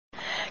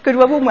Good,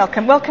 well, warm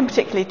welcome. Welcome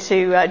particularly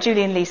to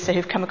Julie and Lisa,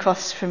 who've come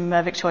across from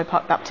Victoria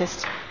Park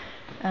Baptist.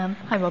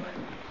 Hi, Rob.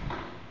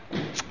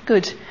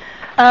 Good.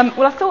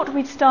 Well, I thought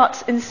we'd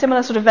start in a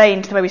similar sort of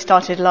vein to the way we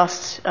started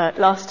last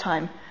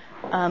time,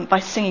 by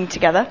singing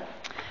together.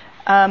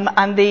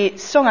 And the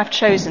song I've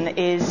chosen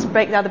is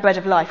Break Thou the Bread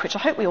of Life, which I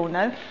hope we all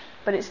know,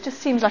 but it just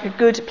seems like a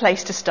good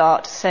place to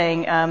start,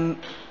 saying,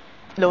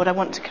 Lord, I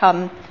want to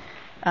come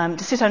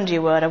to sit under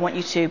your word. I want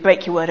you to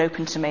break your word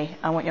open to me.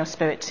 I want your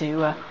spirit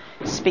to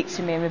speak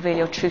to me and reveal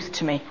your truth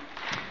to me.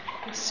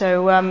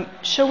 So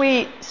shall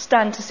we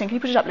stand to sing? Can you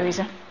put it up,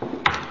 Louisa?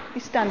 We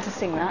stand to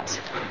sing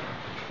that.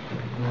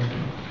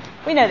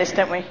 We know this,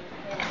 don't we?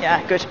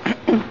 Yeah, good.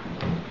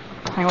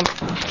 Hang on.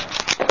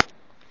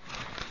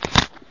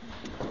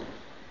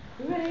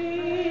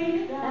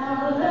 Break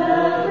thou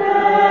the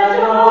bread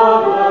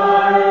of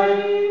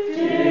life,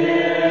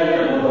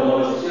 dear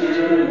Lord,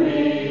 to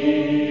me.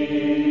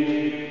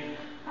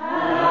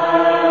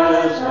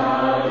 As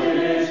thou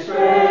didst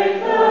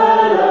break the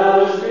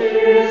loaves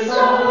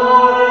beside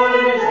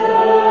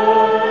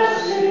the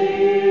sea,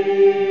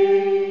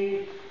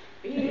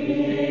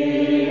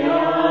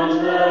 beyond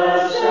the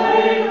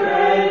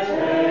sacred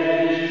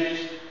page,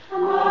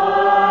 I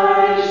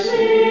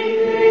seek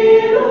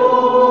thee,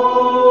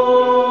 Lord.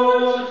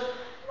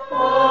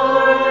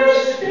 My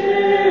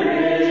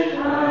spirit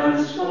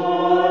pants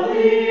for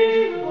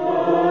thee, O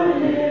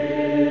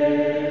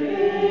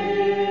living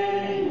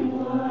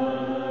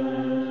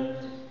word.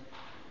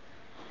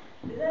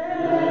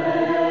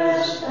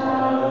 Bless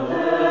thou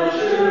the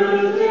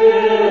truth,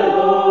 dear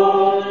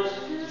Lord,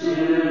 to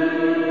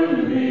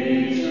me.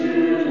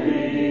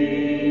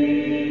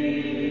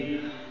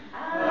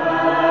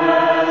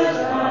 As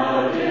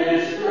thou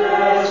didst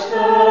bless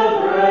the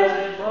bread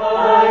I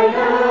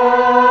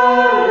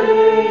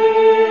carry,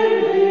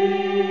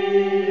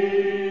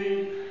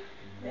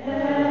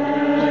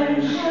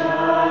 then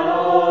shall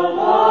all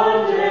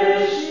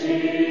bondage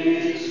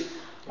cease,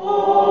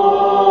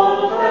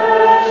 all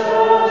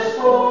fetters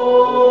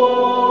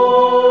fall,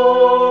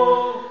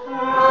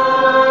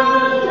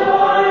 and I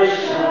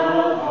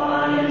shall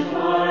find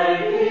my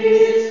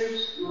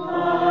peace,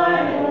 my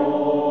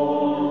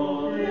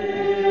all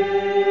in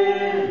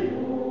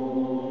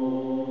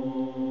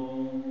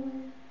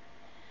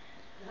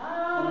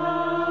Thou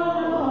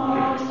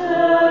art the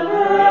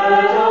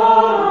bread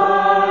of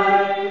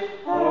life,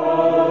 O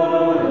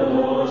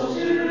Lord,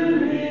 to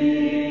me.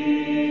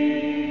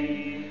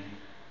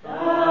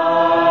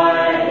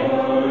 Thy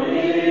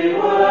holy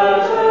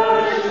word, the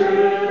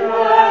truth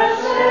that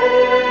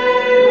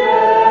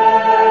saveth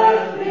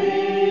me.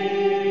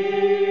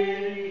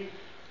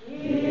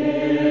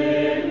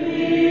 Give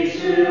me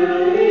to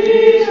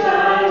eat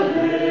and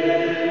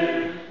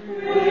live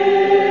with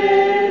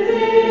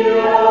thee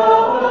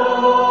above.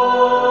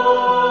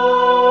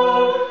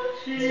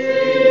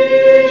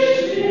 Teach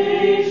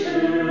me to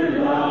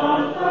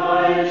love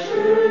thy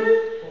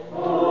truth,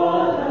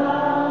 for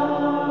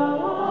thou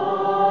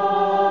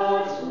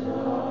art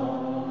love.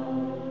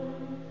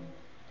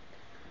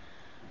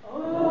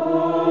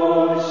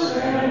 Oh,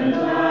 send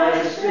thy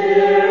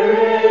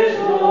Spirit,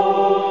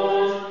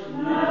 Lord,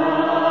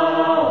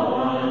 now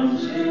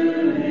unto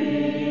me,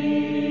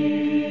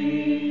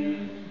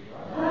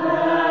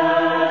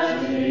 that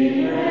he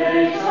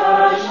may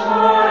touch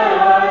my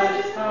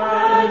eyes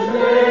and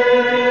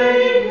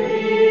make me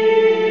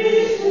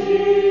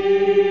see.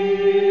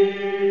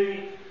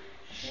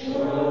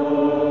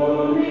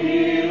 Show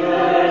me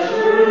the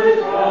truth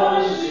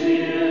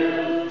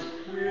concealed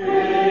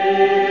within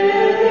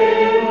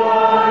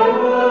thy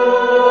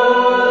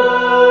word,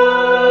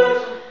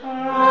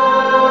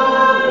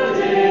 and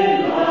in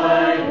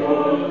thy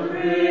book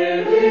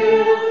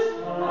revealed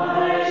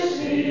I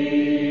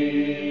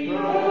see the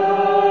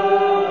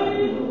Lord.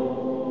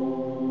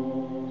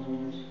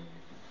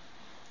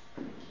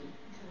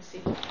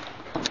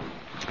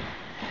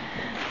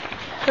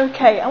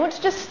 Okay, I want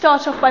to just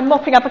start off by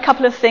mopping up a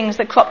couple of things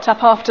that cropped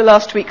up after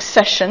last week's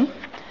session.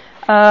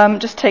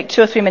 Just take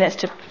 2 or 3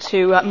 minutes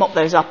to mop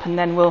those up, and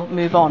then we'll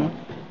move on.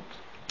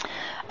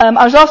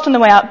 I was asked on the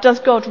way out, does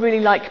God really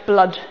like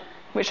blood?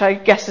 Which I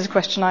guess is a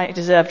question I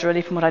deserved,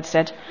 really, from what I'd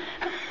said.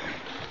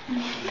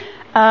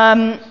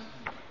 And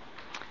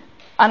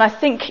I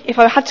think if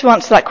I had to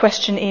answer that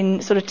question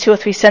in sort of 2 or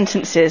 3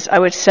 sentences, I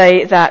would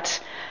say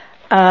that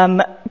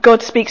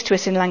God speaks to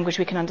us in language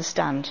we can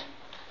understand.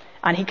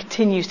 And he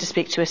continues to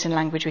speak to us in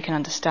language we can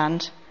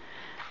understand.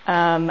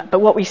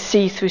 But what we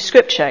see through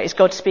Scripture is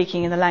God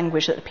speaking in the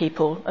language that the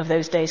people of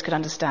those days could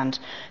understand.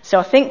 So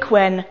I think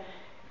when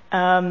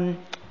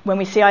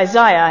we see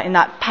Isaiah in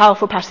that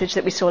powerful passage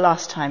that we saw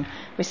last time,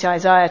 we see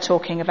Isaiah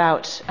talking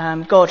about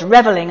God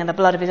reveling in the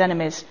blood of his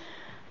enemies.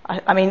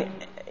 I mean,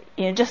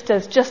 you know, just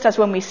as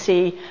when we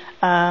see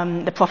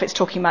the prophets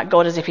talking about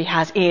God as if he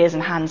has ears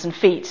and hands and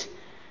feet,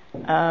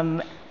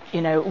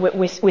 you know,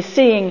 we're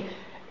seeing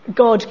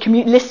God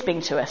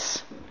lisping to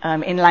us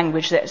in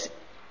language that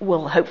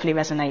will hopefully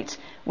resonate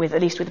with,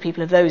 at least with the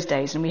people of those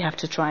days, and we have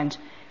to try and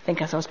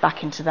think ourselves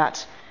back into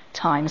that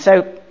time.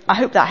 So I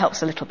hope that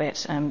helps a little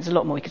bit. There's a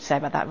lot more we could say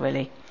about that,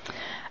 really.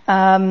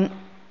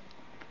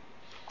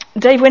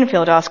 Dave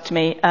Winfield asked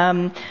me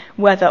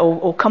whether,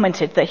 or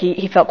commented that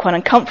he felt quite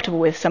uncomfortable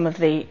with some of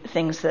the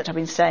things that I've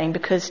been saying,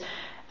 because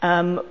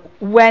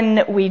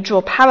when we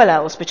draw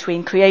parallels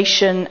between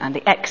creation and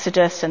the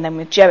Exodus and then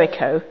with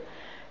Jericho,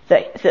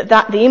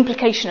 that the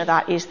implication of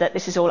that is that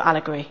this is all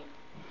allegory.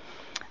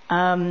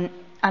 And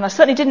I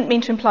certainly didn't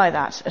mean to imply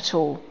that at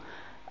all.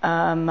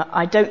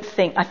 I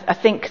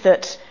think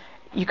that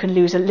you can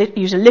use a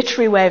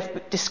literary way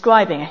of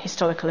describing a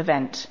historical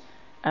event,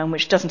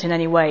 which doesn't in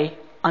any way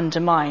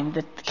undermine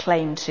the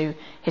claim to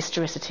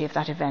historicity of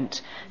that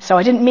event. So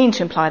I didn't mean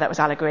to imply that was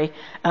allegory.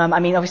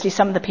 Obviously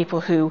some of the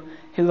people who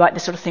write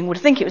this sort of thing would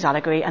think it was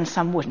allegory and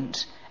some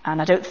wouldn't.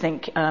 And I don't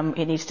think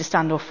it needs to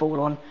stand or fall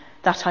on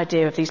that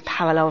idea of these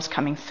parallels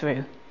coming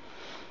through.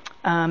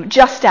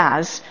 Just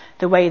as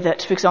the way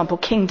that, for example,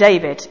 King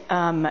David,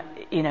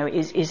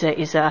 is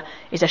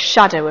a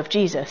shadow of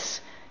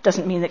Jesus,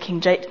 doesn't mean that King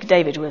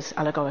David was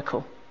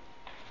allegorical,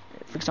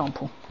 for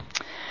example.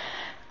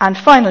 And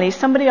finally,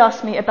 somebody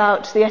asked me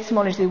about the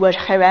etymology of the word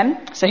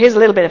cherem. So here's a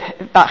little bit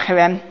about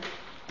cherem,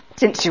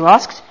 since you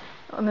asked.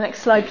 On the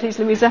next slide, please,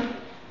 Louisa.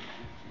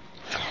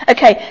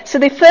 Okay, so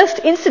the first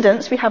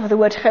incidence we have of the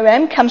word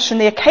cherem comes from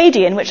the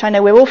Akkadian, which I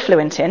know we're all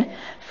fluent in,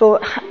 for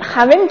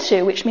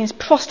charimtu, which means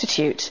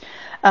prostitute,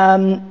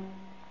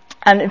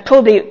 and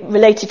probably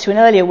related to an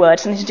earlier word,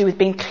 something to do with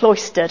being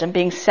cloistered and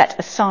being set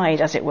aside,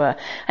 as it were.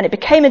 And it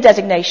became a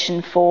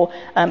designation for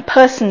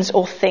persons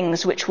or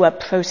things which were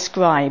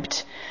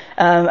proscribed.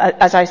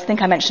 As I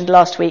think I mentioned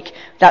last week,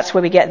 that's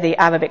where we get the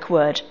Arabic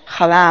word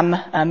haram,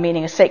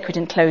 meaning a sacred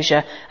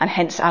enclosure, and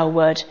hence our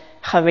word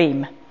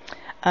harim.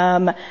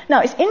 Now,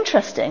 it's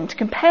interesting to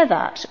compare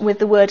that with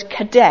the word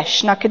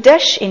kadesh. Now,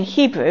 kadesh in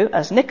Hebrew,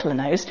 as Nicola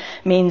knows,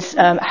 means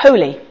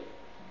holy.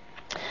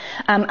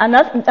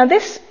 And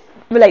this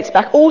relates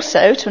back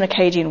also to an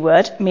Akkadian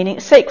word meaning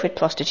sacred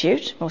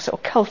prostitute, or sort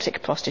of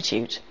cultic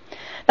prostitute.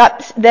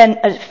 That's then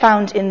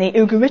found in the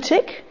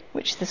Ugaritic,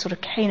 which is the sort of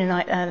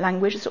Canaanite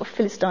language, the sort of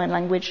Philistine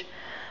language,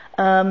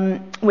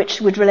 which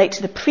would relate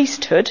to the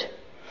priesthood,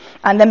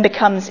 and then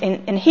becomes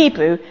in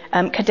Hebrew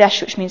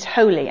kadesh, which means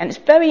holy. And it's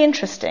very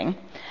interesting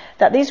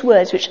that these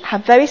words, which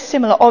have very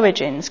similar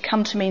origins,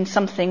 come to mean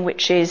something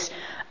which is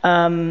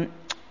harem,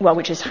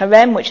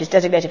 which is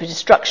designated for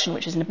destruction,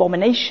 which is an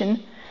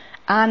abomination,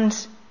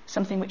 and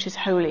something which is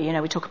holy.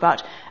 We talk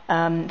about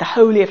the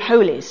Holy of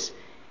Holies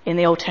in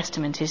the Old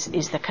Testament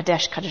is the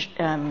Kadesh,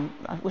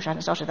 I wish I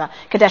hadn't started that,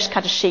 Kadesh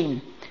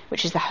Kadeshim,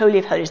 which is the Holy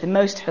of Holies, the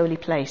most holy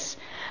place.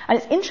 And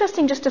it's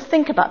interesting just to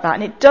think about that,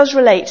 and it does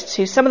relate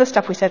to some of the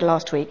stuff we said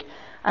last week,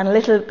 and a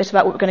little bit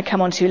about what we're going to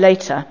come on to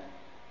later.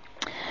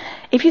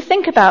 If you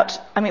think about,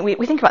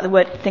 we think about the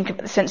word, think of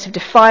the sense of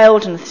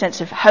defiled and the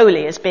sense of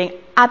holy as being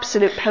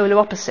absolute polar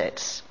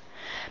opposites.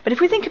 But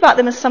if we think about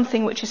them as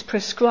something which is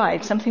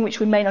prescribed, something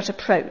which we may not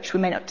approach, we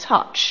may not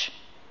touch,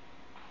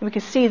 you can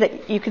see that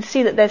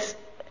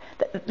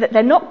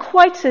they're not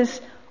quite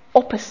as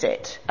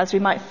opposite as we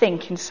might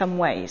think in some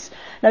ways.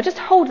 Now just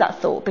hold that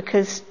thought,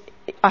 because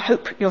I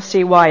hope you'll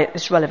see why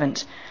it's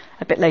relevant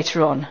a bit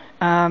later on.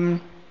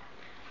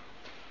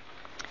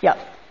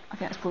 I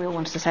think that's probably all I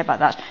wanted to say about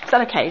that. Is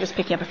that okay? Just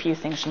picking up a few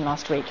things from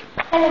last week.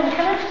 Helen,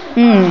 can I just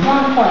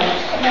one point?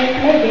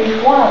 Maybe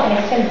wildly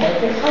simple.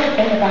 This whole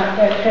thing about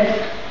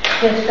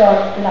does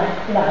God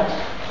like blood?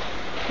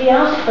 He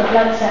asked for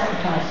blood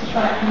sacrifices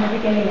right from the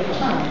beginning of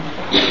time.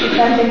 Does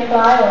that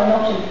imply or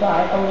not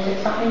imply, or is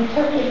it something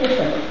totally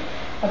different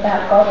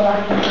about God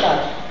liking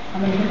blood?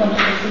 He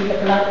wanted to see the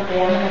blood of the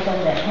animals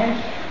on their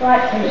hands,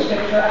 right through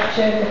Scripture up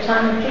to the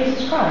time of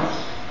Jesus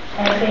Christ.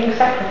 Being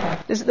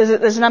sacrificed.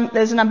 There's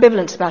an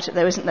ambivalence about it,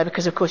 though, isn't there?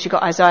 Because of course you've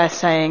got Isaiah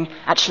saying,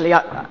 actually,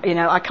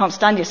 I can't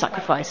stand your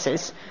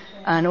sacrifices,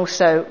 and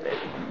also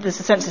there's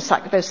a sense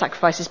of those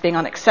sacrifices being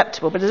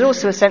unacceptable. But there's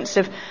also a sense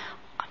of,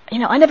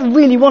 I never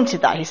really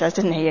wanted that. He says,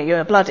 didn't he?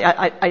 You're bloody.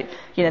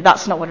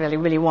 That's not what I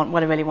really want.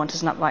 What I really want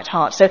is an upright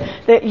heart. So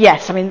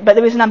yes, but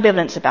there is an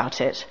ambivalence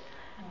about it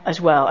as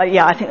well.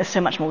 I think there's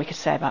so much more we could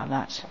say about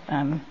that.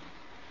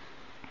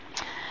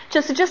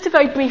 Just a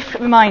very brief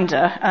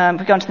reminder,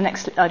 we go on to the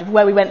next slide, of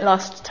where we went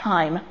last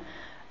time.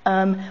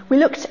 We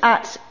looked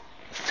at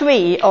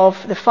 3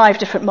 of the 5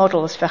 different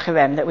models for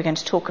cherem that we're going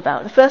to talk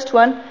about. The first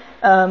one,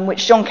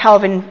 which John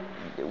Calvin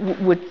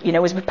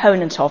was a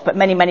proponent of, but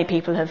many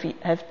people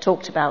have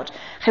talked about.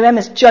 Cherem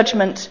is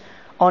judgment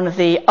on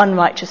the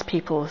unrighteous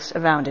peoples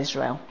around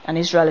Israel, and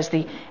Israel is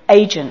the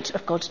agent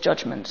of God's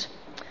judgment.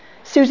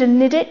 Susan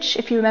Niditch,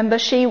 if you remember,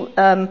 she,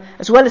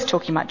 as well as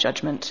talking about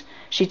judgment,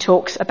 she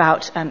talks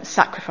about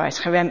sacrifice,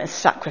 cherem as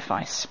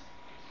sacrifice.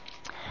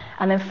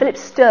 And then Philip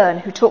Stern,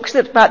 who talks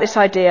about this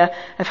idea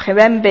of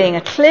cherem being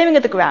a clearing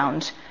of the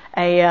ground,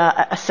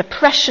 a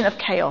suppression of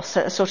chaos,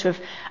 a sort of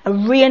a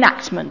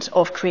reenactment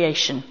of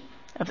creation,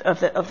 of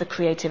the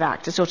creative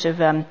act, a sort of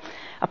a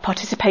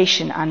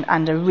participation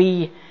and a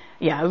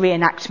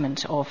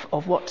reenactment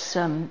of what's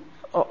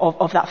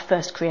of that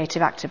first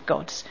creative act of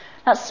God's.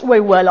 That's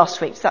where we were last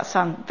week. Does that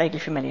sound vaguely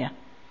familiar?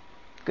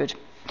 Good.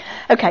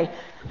 Okay,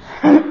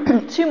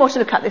 2 more to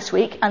look at this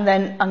week, and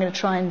then I'm going to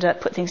try and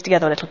put things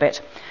together a little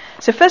bit.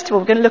 So first of all,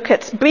 we're going to look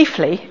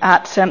briefly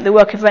at the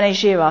work of René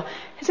Girard.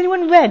 Has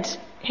anyone read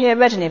any of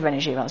René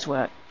Girard's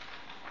work?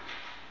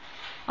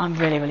 I'm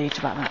really relieved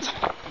about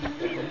that.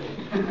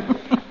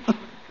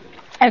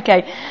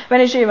 Okay,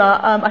 René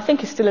Girard, I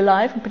think, is still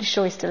alive. I'm pretty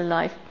sure he's still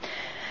alive.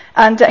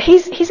 And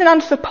he's an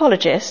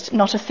anthropologist,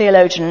 not a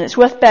theologian, and it's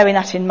worth bearing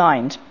that in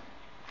mind.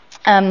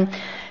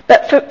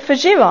 But for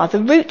Girard,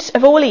 the root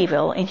of all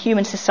evil in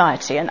human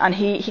society, and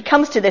he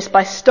comes to this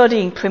by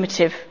studying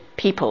primitive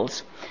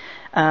peoples,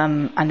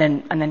 and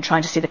then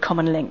trying to see the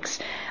common links.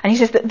 And he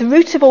says that the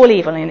root of all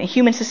evil in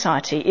human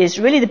society is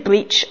really the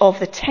breach of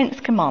the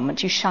 10th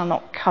commandment, you shall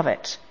not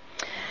covet.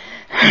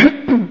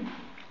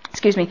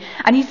 Excuse me.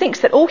 And he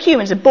thinks that all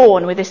humans are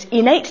born with this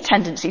innate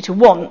tendency to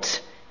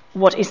want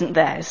what isn't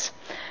theirs.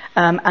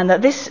 And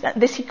that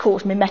this he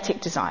calls mimetic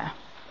desire.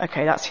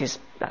 Okay, that's his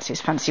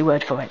fancy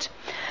word for it.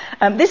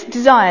 This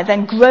desire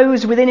then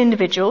grows within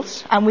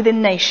individuals and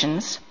within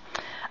nations,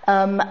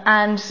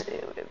 and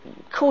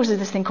causes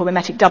this thing called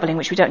mimetic doubling,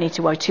 which we don't need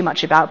to worry too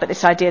much about, but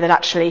this idea that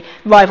actually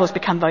rivals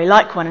become very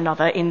like one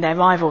another in their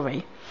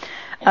rivalry.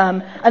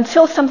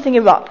 Until something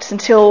erupts,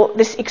 until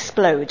this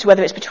explodes,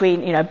 whether it's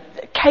between,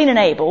 Cain and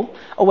Abel,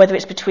 or whether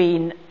it's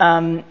between,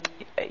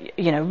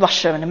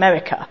 Russia and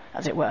America,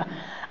 as it were.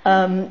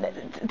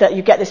 That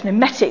you get this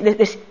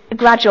this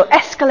gradual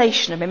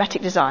escalation of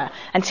mimetic desire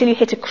until you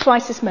hit a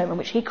crisis moment,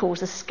 which he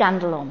calls the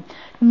scandalon,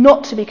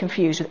 not to be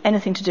confused with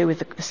anything to do with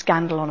the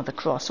scandalon of the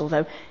cross,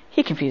 although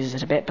he confuses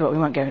it a bit, but we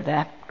won't go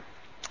there.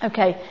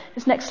 Okay,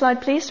 this next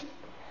slide, please.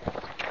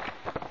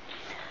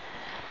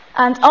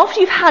 And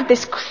after you've had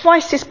this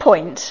crisis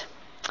point,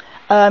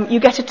 you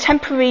get a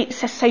temporary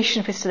cessation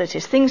of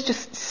hostilities. Things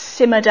just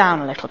simmer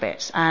down a little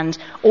bit, and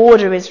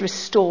order is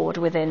restored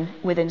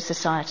within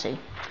society.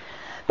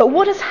 But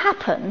what has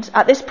happened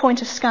at this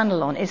point of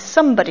scandalon is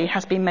somebody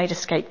has been made a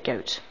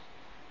scapegoat.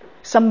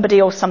 Somebody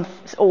or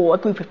a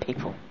group of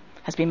people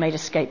has been made a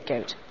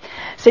scapegoat.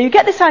 So you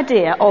get this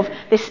idea of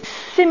this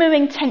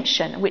simmering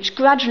tension which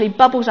gradually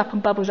bubbles up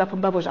and bubbles up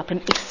and bubbles up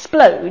and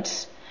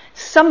explodes.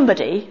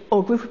 Somebody or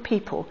a group of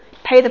people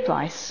pay the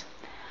price,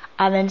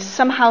 and then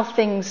somehow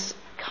things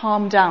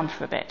calm down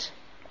for a bit.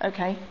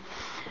 Okay?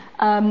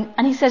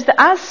 And he says that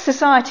as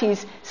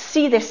societies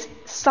see this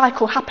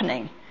cycle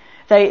happening,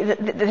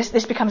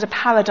 this becomes a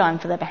paradigm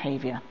for their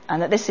behaviour,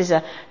 and that this is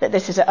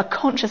a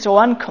conscious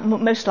or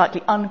most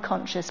likely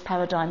unconscious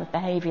paradigm of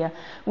behaviour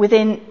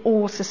within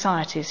all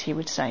societies, he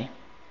would say.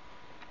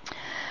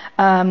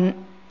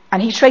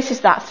 And he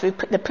traces that through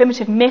the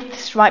primitive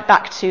myths right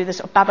back to the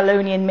sort of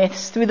Babylonian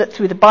myths, through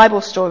the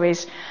Bible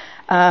stories,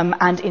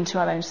 and into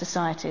our own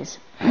societies.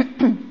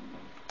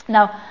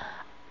 Now,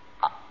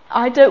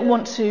 I don't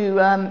want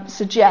to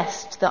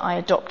suggest that I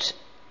adopt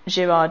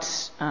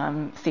Girard's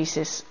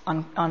thesis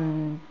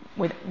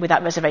with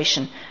that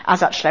reservation,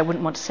 as actually I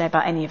wouldn't want to say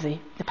about any of the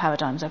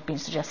paradigms I've been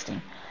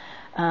suggesting.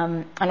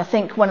 And I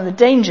think one of the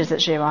dangers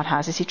that Girard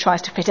has is he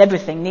tries to fit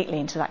everything neatly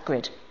into that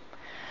grid.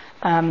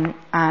 And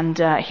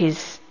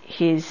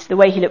the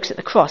way he looks at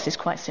the cross is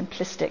quite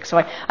simplistic. So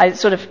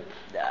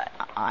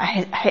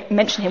I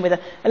mention him with a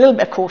little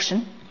bit of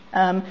caution,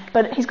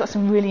 but he's got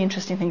some really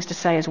interesting things to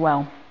say as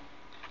well.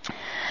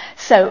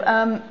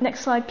 So next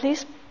slide,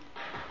 please.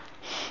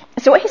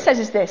 So what he says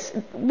is this: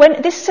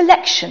 when this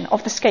selection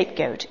of the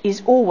scapegoat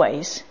is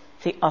always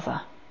the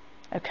other.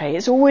 Okay,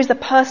 it's always the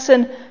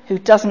person who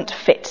doesn't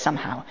fit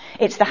somehow.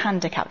 It's the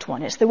handicapped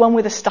one. It's the one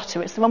with a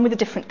stutter. It's the one with a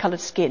different coloured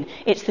skin.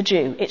 It's the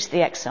Jew. It's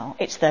the exile.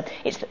 It's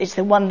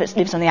the one that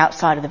lives on the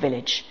outside of the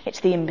village.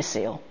 It's the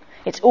imbecile.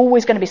 It's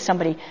always going to be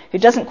somebody who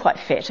doesn't quite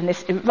fit, and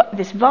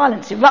this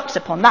violence erupts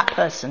upon that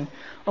person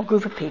or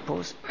group of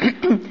peoples,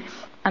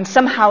 and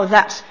somehow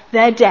that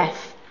their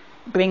death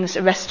brings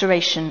a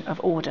restoration of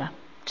order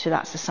to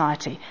that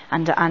society,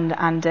 and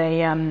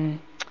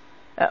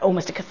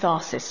almost a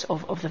catharsis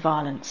of the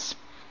violence.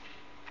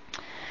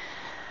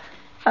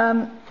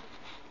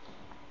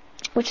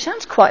 Which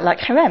sounds quite like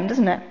Harem,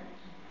 doesn't it?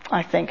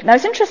 I think. Now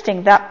it's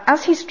interesting that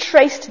as he's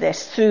traced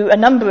this through a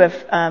number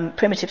of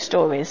primitive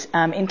stories,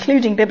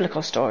 including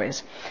biblical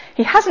stories,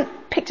 he hasn't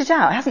picked it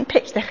out. He hasn't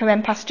picked the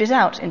Harem passages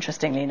out,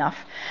 interestingly enough.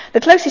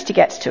 The closest he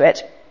gets to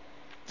it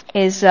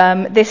is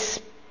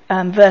this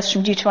verse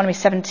from Deuteronomy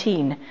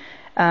 17,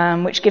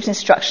 which gives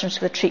instructions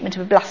for the treatment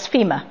of a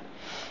blasphemer.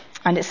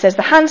 And it says,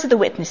 "The hands of the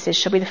witnesses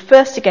shall be the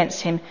first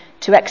against him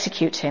to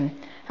execute him,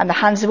 and the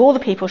hands of all the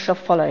people shall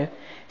follow.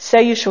 So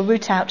you shall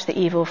root out the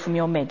evil from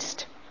your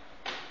midst."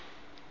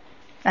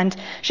 And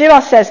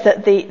Girard says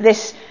that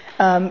this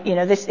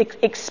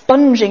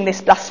expunging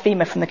this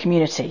blasphemer from the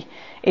community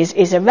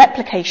is a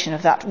replication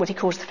of that, what he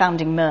calls the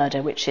founding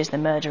murder, which is the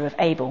murder of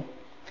Abel.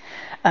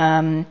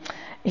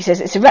 He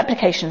says it's a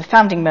replication of the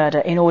founding murder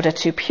in order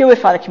to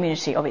purify the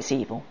community of its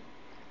evil.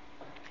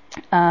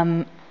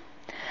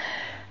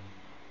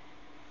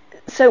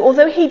 So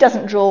although he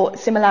doesn't draw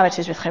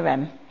similarities with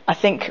Harem, I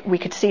think we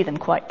could see them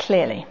quite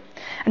clearly.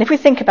 And if we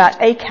think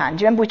about Achan,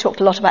 do you remember we talked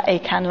a lot about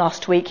Achan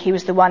last week? He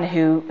was the one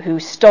who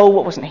stole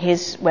what wasn't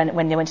his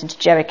when they went into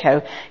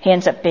Jericho. He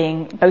ends up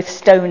being both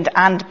stoned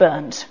and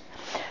burnt.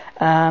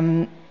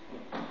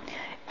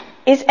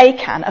 Is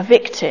Achan a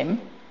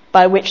victim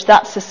by which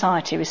that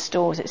society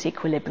restores its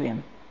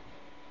equilibrium?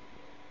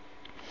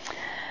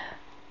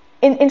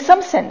 In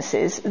some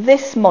senses,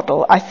 this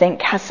model, I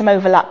think, has some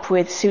overlap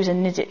with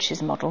Susan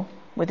Nidzich's model,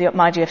 with the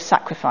idea of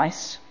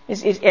sacrifice.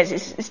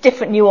 It's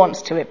different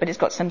nuance to it, but it's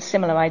got some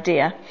similar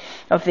idea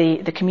of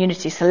the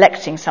community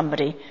selecting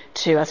somebody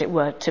to, as it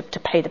were, to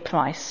pay the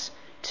price,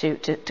 to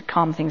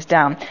calm things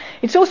down.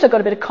 It's also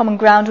got a bit of common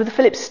ground with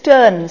Philip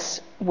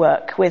Stearns'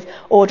 work with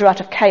Order Out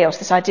of Chaos,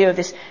 this idea of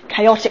this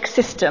chaotic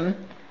system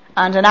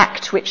and an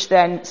act which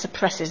then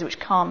suppresses, which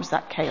calms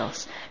that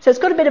chaos. So it's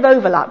got a bit of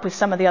overlap with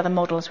some of the other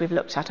models we've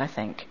looked at, I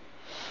think.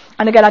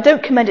 And again, I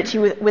don't commend it to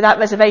you without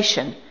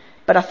reservation,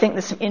 but I think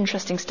there's some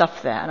interesting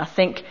stuff there, and I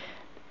think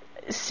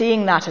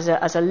seeing that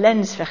as a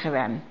lens for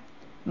Cherem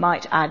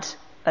might add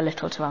a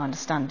little to our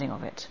understanding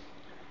of it.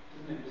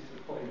 Isn't it just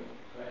the point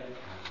for Achan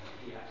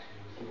that he actually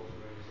was the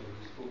author of his own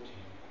misfortune?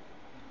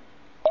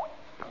 In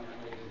that way,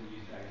 he doesn't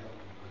use that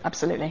example.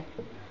 Absolutely.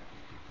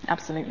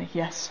 Absolutely,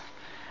 yes.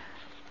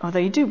 Although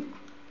you do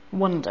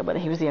wonder whether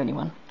he was the only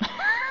one.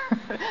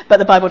 But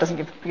the Bible doesn't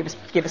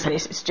give us any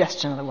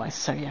suggestion otherwise,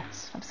 so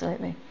yes,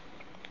 absolutely.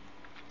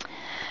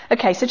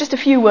 Okay, so just a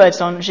few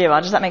words on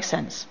Girard. Does that make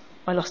sense?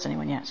 Have I lost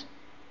anyone yet?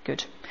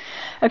 Good.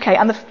 Okay,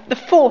 and the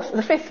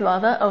fifth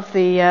of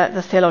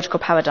the theological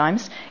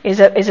paradigms is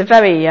a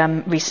very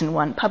recent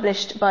one,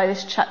 published by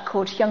this chap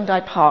called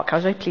Hyundai Park. I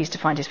was very pleased to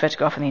find his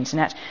photograph on the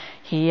internet.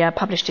 He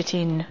published it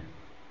in,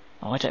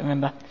 I don't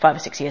remember, 5 or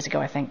 6 years ago,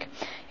 I think,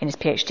 in his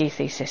PhD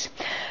thesis.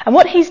 And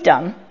what he's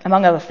done,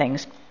 among other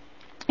things,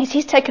 is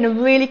he's taken a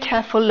really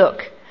careful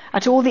look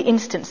at all the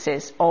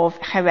instances of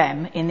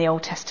Cherem in the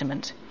Old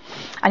Testament.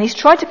 And he's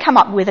tried to come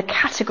up with a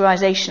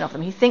categorization of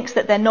them. He thinks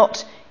that they're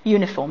not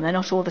uniform, they're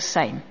not all the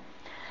same.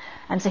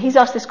 And so he's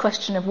asked this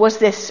question of, was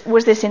this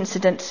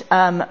incident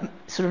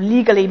sort of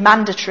legally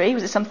mandatory?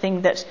 Was it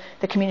something that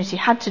the community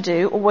had to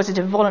do, or was it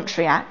a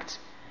voluntary act?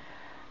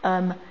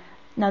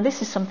 Now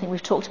this is something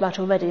we've talked about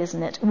already,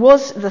 isn't it?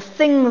 Was the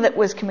thing that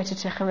was committed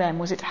to Cherem,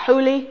 was it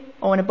holy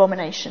or an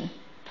abomination?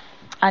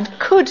 And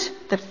could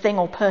the thing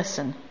or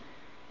person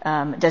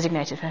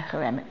designated for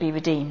Cherem be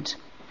redeemed?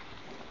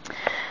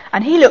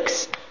 And he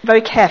looks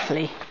very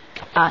carefully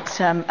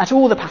at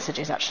all the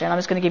passages, actually, and I'm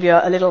just going to give you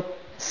a little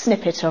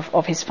snippet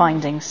of his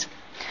findings.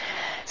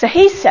 So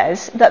he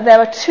says that there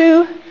are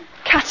 2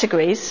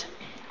 categories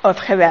of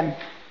Cherem,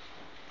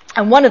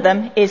 and one of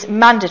them is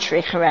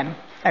mandatory Cherem.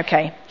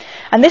 Okay,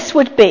 and this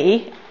would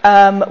be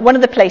one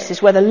of the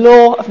places where the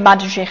law of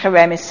mandatory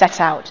Cherem is set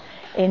out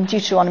in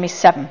Deuteronomy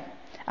 7,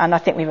 and I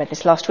think we read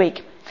this last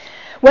week.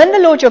 When the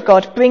Lord your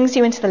God brings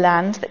you into the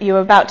land that you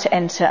are about to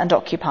enter and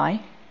occupy,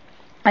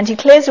 and he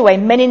clears away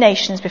many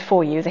nations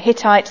before you, the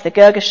Hittites, the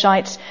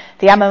Girgashites,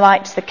 the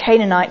Amorites, the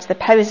Canaanites, the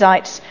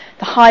Perizzites,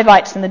 the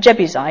Hivites, and the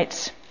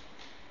Jebusites.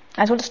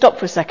 I just want to stop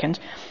for a second.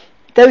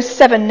 Those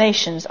 7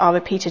 nations are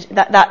repeated,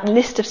 that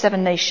list of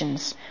 7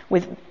 nations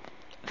with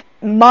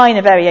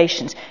minor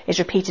variations is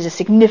repeated a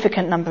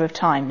significant number of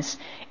times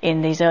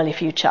in these early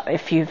few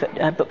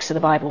books of the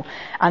Bible.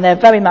 And they're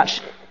very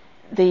much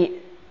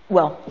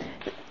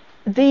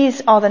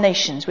these are the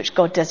nations which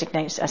God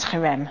designates as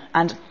Cherem,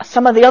 and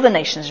some of the other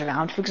nations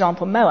around, for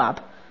example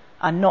Moab,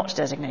 are not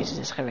designated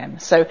as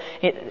Cherem.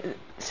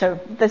 So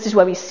this is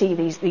where we see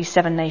these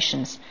 7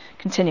 nations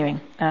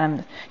continuing.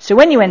 So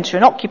when you enter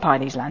and occupy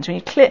these lands,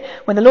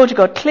 when the Lord your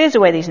God clears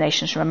away these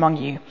nations from among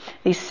you,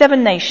 these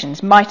 7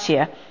 nations,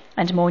 mightier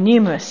and more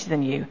numerous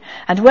than you,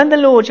 and when the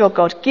Lord your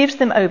God gives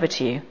them over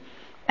to you,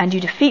 and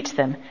you defeat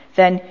them,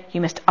 then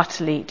you must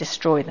utterly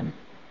destroy them.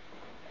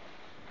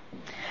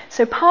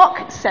 So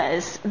Park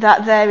says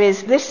that there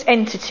is this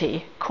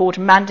entity called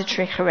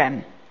mandatory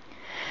Cherem,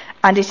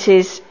 and it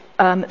is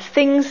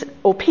things,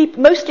 or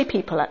mostly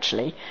people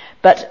actually,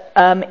 but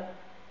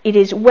it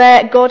is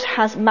where God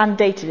has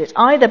mandated it,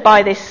 either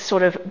by this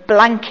sort of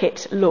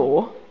blanket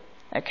law,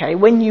 okay,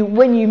 when you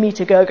meet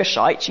a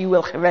Girgashite, you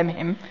will Cherem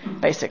him,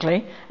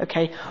 basically,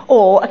 okay,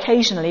 or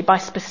occasionally by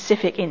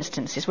specific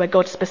instances where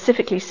God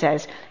specifically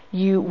says,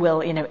 you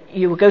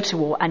will go to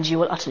war and you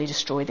will utterly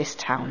destroy this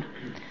town.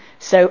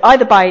 So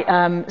either by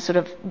sort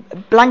of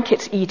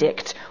blanket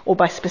edict or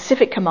by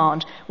specific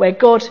command, where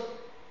God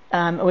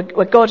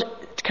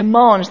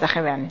commands the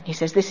Cherem, he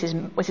says this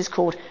is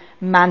called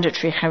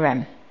mandatory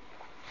Cherem.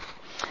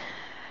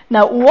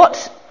 Now,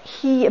 what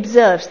he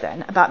observes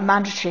then about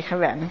mandatory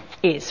Cherem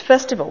is,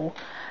 first of all,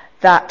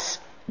 that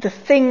the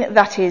thing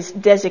that is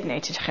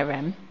designated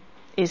Cherem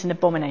is an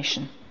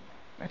abomination.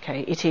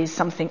 Okay, it is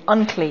something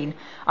unclean,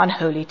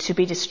 unholy, to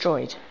be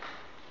destroyed.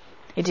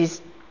 It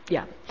is,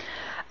 yeah.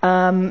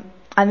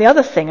 And the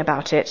other thing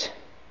about it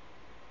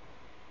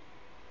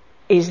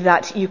is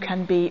that you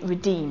can be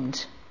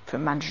redeemed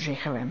from mandatory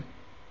Cherem.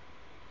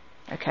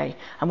 Okay,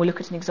 and we'll look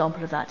at an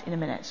example of that in a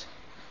minute.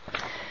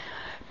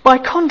 By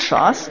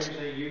contrast,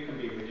 when you say you can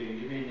be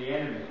redeemed, you mean the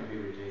enemy can be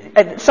redeemed?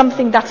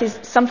 something that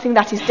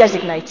is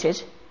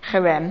designated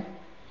harem,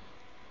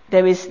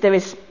 there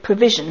is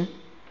provision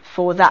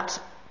for that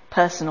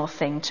person or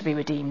thing to be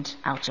redeemed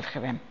out of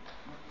harem.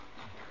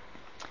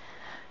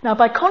 Now,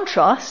 by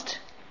contrast,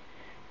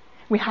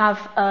 we have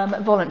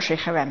voluntary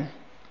harem.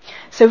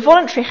 So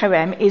voluntary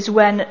harem is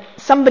when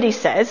somebody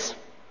says,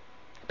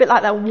 a bit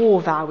like that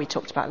war vow we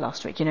talked about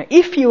last week,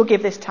 if you will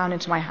give this town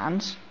into my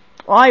hands,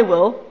 I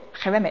will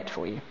harem it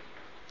for you.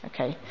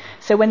 Okay.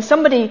 So when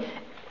somebody,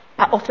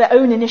 of their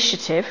own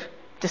initiative,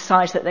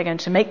 decides that they're going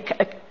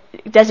to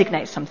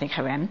designate something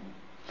harem,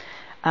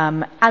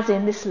 as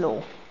in this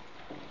law.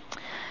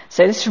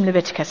 So this is from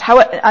Leviticus.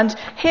 And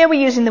here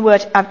we're using the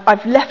word,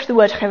 I've left the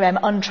word harem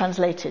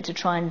untranslated to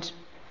try and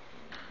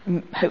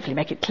hopefully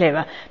make it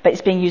clearer, but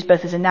it's being used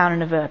both as a noun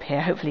and a verb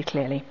here, hopefully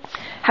clearly.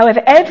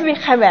 However, every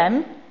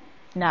harem,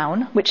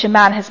 noun, which a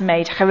man has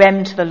made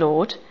harem to the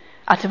Lord,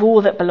 out of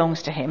all that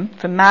belongs to him,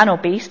 from man or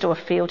beast or a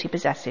field he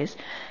possesses,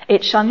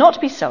 it shall not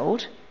be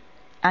sold,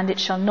 and it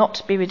shall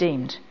not be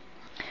redeemed.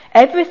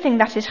 Everything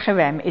that is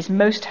harem is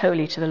most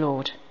holy to the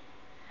Lord.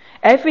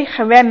 Every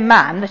harem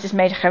man that is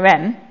made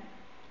harem,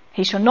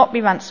 he shall not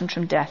be ransomed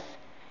from death,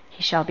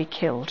 he shall be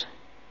killed.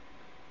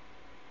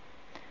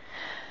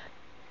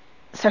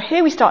 So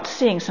here we start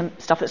seeing some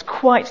stuff that's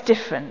quite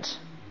different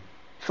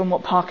from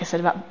what Parker said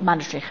about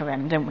mandatory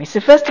harem, don't we?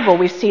 So first of all,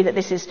 we see that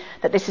this is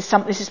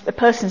a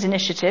person's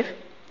initiative.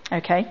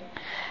 Okay.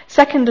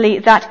 Secondly,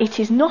 that it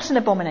is not an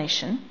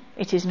abomination;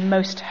 it is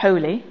most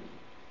holy.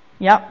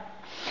 Yeah.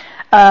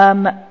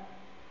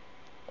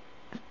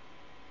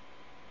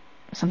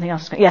 Something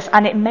else. Yes,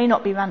 and it may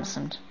not be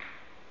ransomed.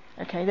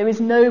 Okay. There is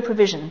no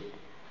provision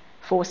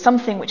for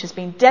something which has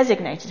been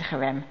designated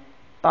harem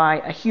by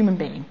a human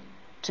being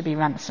to be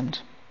ransomed.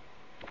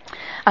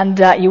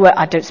 And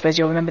I don't suppose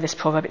you'll remember this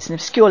proverb. It's an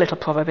obscure little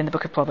proverb in the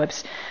book of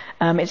Proverbs.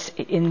 It's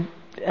in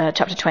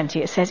chapter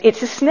 20. It says,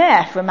 "It's a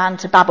snare for a man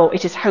to babble,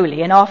 it is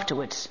holy, and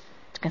afterwards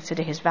to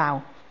consider his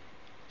vow."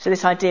 So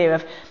this idea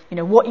of,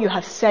 what you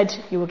have said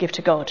you will give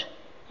to God,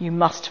 you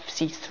must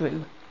see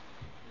through.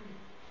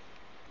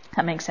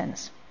 That makes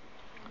sense.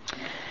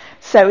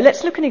 So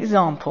let's look at an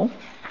example.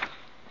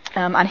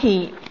 And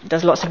he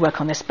does lots of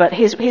work on this, but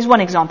here's one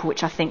example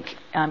which I think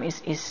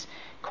is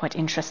quite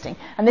interesting.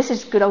 And this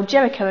is good old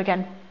Jericho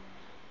again.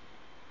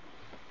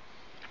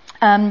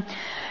 Now,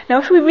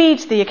 if we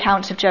read the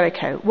account of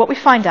Jericho, what we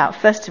find out,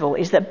 first of all,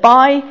 is that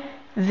by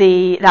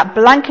that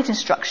blanket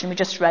instruction we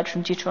just read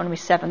from Deuteronomy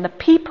 7, the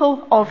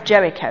people of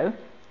Jericho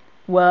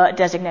were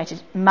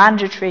designated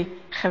mandatory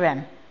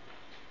harem.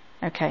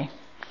 Okay.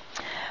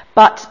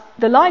 But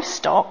the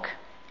livestock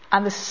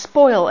and the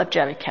spoil of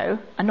Jericho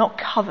are not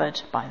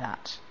covered by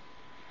that.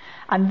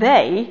 And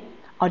they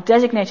are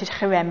designated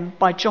harem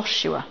by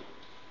Joshua.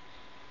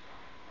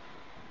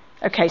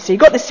 Okay, so you've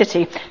got this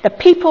city. The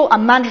people are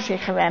mandatory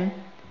harem,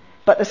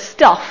 but the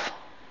stuff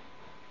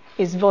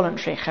is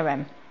voluntary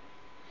harem.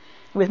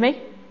 With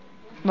me?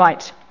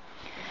 Right.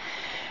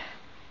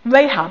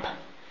 Rahab.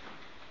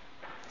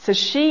 So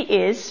she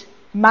is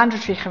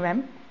mandatory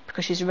harem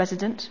because she's a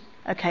resident.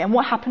 Okay, and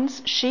what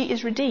happens? She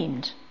is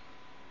redeemed.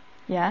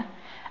 Yeah?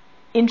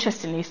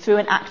 Interestingly, through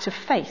an act of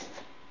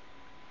faith,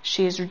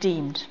 she is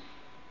redeemed.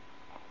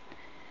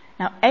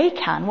 Now,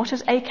 Achan, what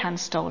has Achan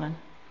stolen?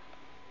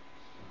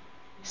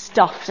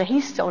 Stuff. So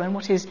he's stolen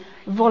what is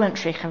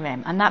voluntary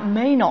harem, and that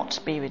may not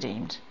be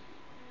redeemed.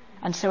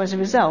 And so as a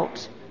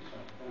result...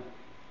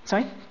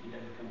 Sorry?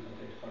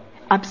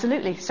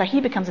 Absolutely. So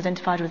he becomes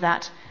identified with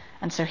that,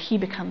 and so he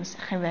becomes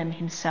harem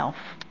himself.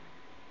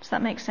 Does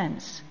that make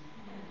sense?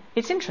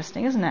 It's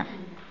interesting, isn't it?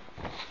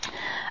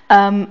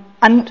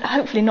 And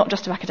hopefully not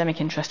just of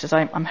academic interest, as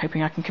I'm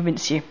hoping I can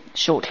convince you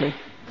shortly.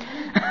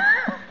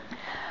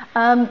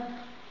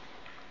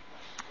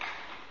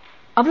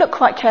 I've looked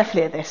quite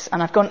carefully at this,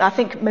 and I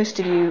think most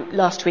of you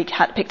last week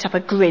had picked up a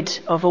grid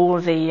of all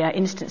the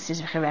instances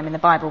of harem in the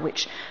Bible,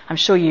 which I'm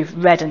sure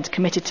you've read and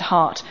committed to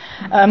heart.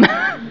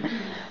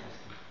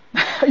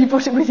 You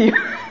brought it with you.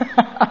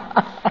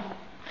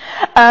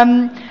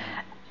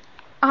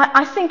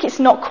 I think it's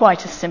not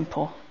quite as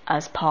simple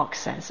as Park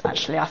says,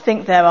 actually. I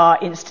think there are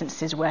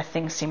instances where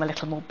things seem a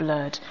little more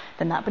blurred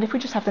than that. But if we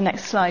just have the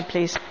next slide,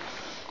 please.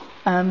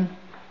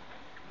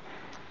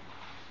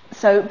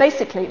 So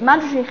basically,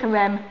 mandatory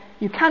harem,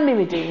 you can be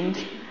redeemed.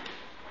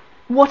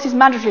 What is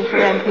mandatory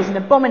harem is an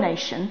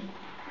abomination,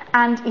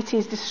 and it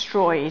is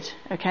destroyed,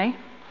 okay?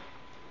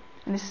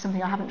 And this is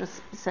something I haven't just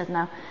said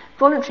now.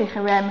 Voluntary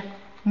harem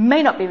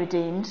may not be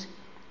redeemed.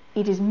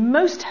 It is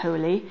most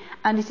holy,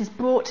 and it is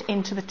brought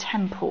into the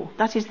temple.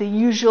 That is the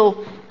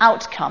usual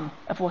outcome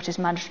of what is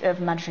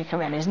mandatory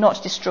harem. It is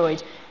not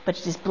destroyed, but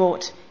it is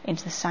brought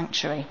into the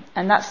sanctuary.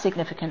 And that's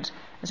significant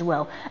as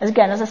well. As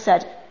I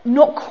said,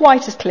 not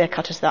quite as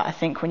clear-cut as that, I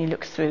think, when you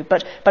look through.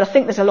 But I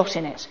think there's a lot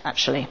in it,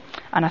 actually.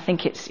 And I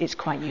think it's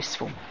quite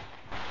useful.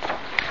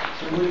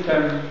 So with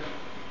the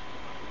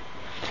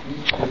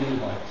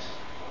Ninevites?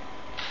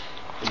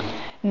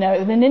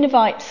 No, the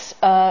Ninevites,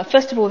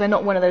 first of all, they're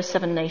not one of those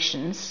 7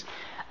 nations.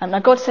 Now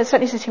God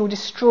certainly says he will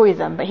destroy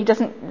them, but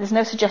there's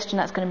no suggestion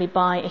that's going to be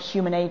by a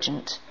human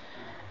agent.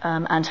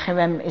 and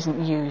cherem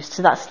isn't used.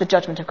 So that's the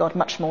judgment of God,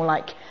 much more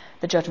like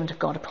the judgment of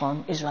God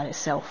upon Israel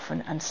itself,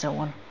 and so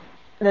on.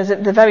 There's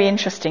the very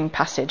interesting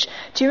passage.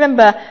 Do you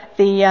remember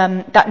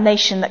that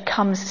nation that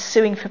comes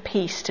suing for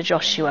peace to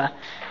Joshua,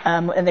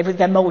 and with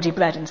their mouldy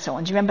bread and so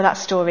on? Do you remember that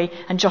story?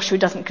 And Joshua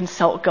doesn't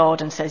consult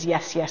God and says,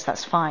 yes,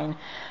 that's fine.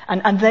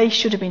 And they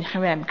should have been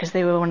cherem, because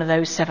they were one of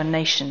those 7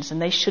 nations, and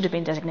they should have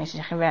been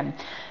designated cherem.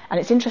 And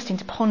it's interesting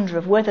to ponder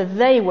of whether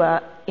they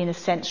were, in a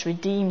sense,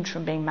 redeemed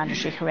from being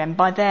mandatory cherem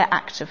by their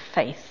act of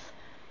faith,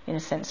 in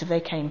a sense, if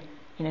they came,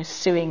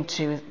 suing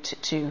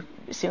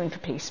suing for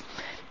peace.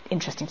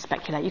 Interesting to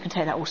speculate. You can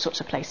take that all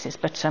sorts of places,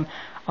 but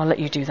I'll let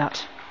you do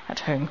that at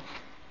home.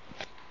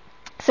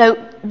 So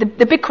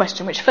the big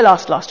question, which Phil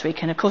asked last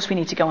week, and of course we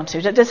need to go on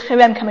to, does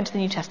cherem come into the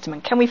New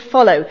Testament? Can we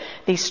follow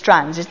these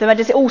strands?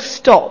 Does it all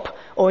stop,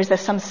 or is there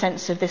some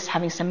sense of this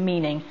having some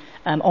meaning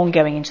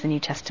ongoing into the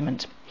New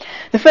Testament?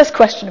 The first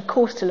question, of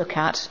course, to look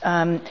at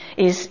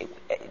is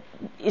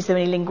there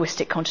any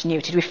linguistic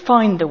continuity? Do we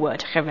find the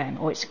word cherem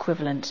or its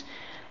equivalent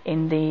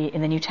in the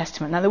New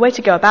Testament? Now, the way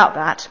to go about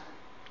that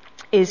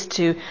is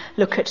to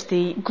look at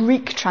the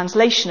Greek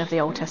translation of the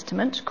Old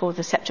Testament, called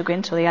the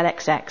Septuagint or the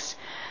LXX,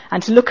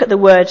 and to look at the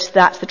words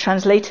that the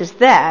translators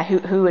there,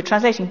 who were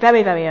translating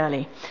very, very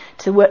early,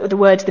 to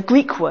the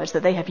Greek words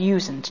that they have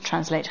used to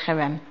translate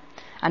cherem,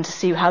 and to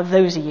see how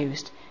those are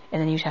used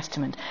in the New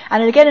Testament.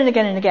 And again and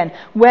again and again,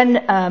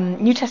 when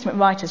New Testament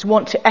writers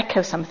want to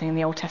echo something in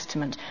the Old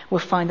Testament, we'll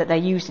find that they're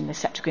using the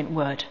Septuagint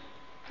word.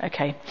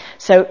 Okay,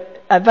 so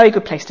a very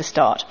good place to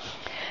start.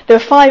 There are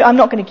 5, I'm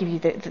not going to give you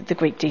the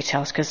Greek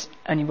details because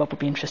only Rob will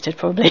be interested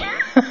probably.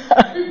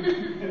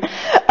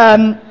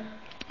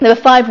 There are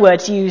 5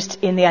 words used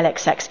in the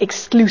LXX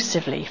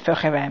exclusively for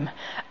cherem.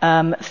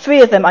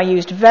 3 of them are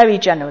used very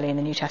generally in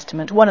the New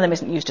Testament. 1 of them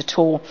isn't used at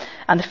all,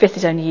 and the 5th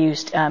is only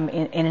used in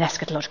an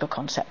eschatological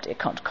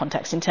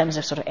context in terms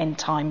of sort of end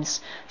times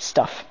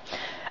stuff.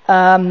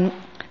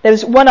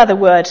 There's 1 other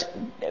word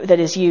that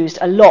is used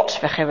a lot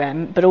for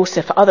cherem, but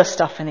also for other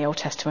stuff in the Old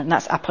Testament, and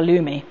that's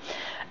apolumi.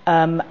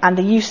 And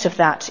the use of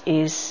that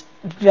is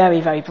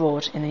very, very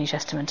broad in the New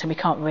Testament, and we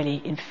can't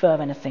really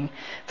infer anything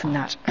from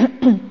that.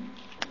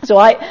 So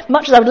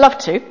much as I would love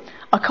to,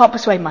 I can't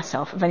persuade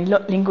myself of any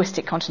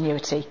linguistic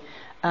continuity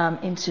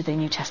into the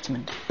New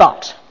Testament.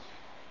 But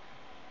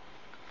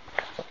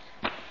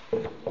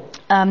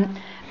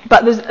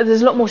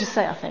there's a lot more to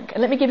say, I think.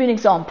 And let me give you an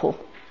example.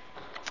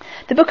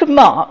 The book of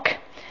Mark,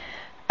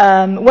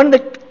 one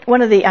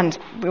of the, and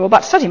we're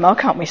about to study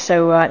Mark, aren't we?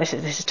 So this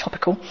is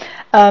topical.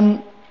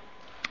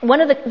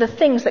 One of the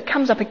things that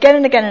comes up again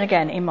and again and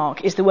again in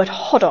Mark is the word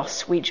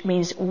hodos, which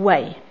means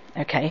way.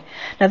 Okay,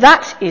 now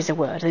that is a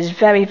word that is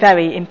very,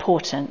 very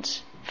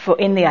important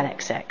in the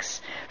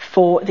LXX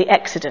for the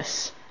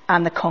Exodus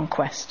and the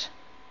conquest.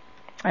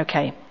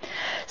 Okay,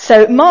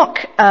 so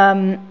Mark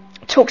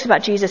talks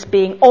about Jesus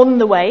being on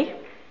the way,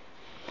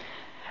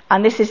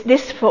 and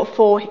this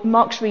for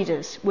Mark's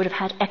readers would have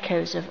had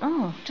echoes of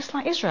just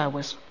like Israel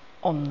was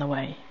on the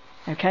way.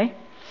 Okay,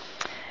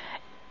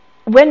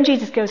 when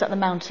Jesus goes up the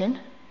mountain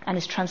and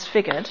is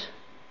transfigured,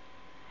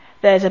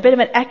 there's a bit of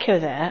an echo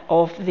there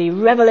of the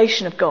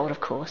revelation of God, of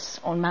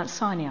course, on Mount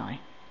Sinai.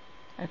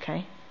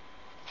 Okay.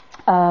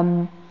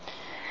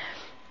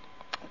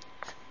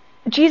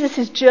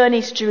 Jesus'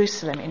 journey to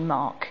Jerusalem in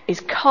Mark is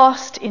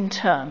cast in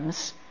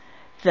terms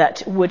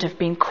that would have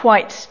been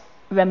quite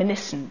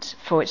reminiscent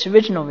for its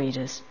original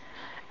readers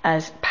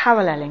as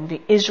paralleling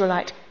the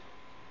Israelite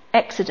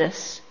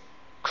exodus,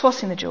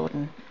 crossing the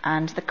Jordan,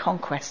 and the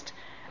conquest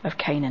of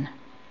Canaan.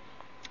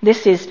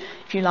 This is,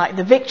 if you like,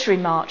 the victory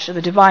march of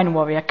the divine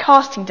warrior,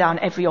 casting down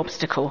every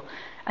obstacle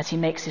as he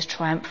makes his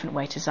triumphant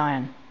way to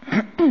Zion.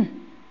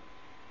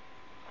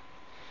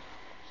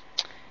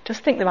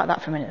 Just think about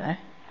that for a minute, though.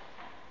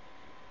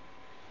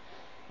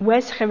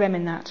 Where's cherem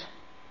in that?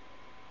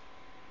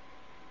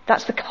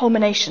 That's the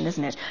culmination,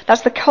 isn't it?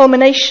 That's the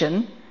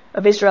culmination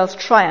of Israel's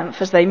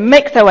triumph as they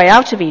make their way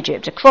out of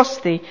Egypt, across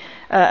the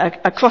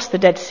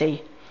Dead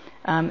Sea,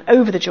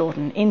 over the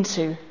Jordan,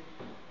 into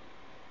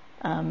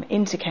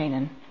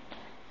Canaan.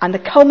 And the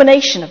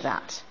culmination of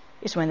that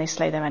is when they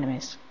slay their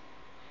enemies.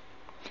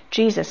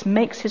 Jesus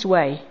makes his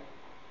way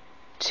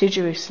to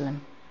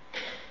Jerusalem.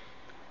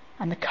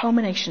 And the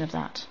culmination of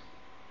that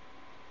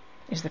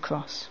is the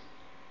cross.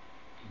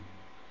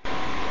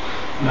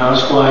 Now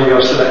that's why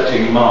you're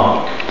selecting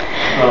Mark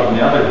rather than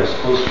the other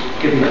Gospels,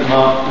 given that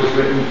Mark was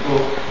written for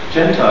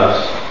Gentiles,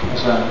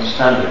 as I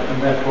understand it.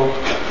 And therefore,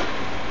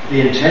 the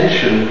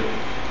intention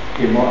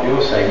in what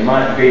you're saying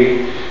might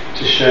be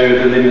to show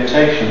the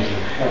limitations of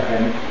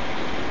cherem,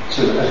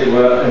 so that, as it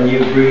were, a new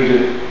breed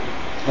of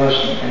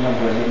person, in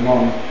other words, a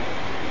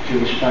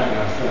non-Jewish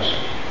background person.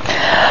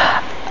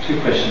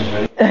 2 questions,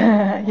 really.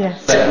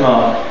 Yes.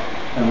 Mark,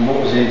 and what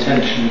was the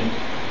intention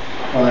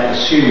by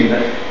assuming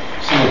that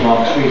some of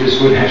Mark's readers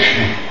would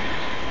actually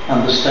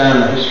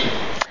understand the history?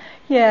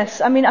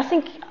 Yes, I mean, I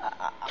think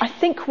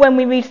when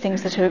we read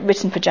things that are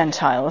written for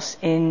Gentiles,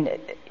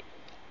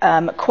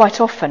 quite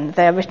often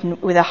they are written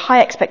with a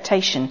high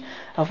expectation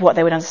of what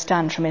they would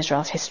understand from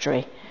Israel's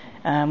history.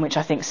 which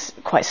I think is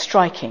quite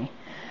striking.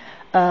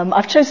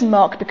 I've chosen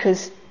Mark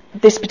because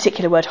this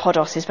particular word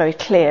hodos is very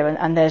clear,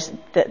 and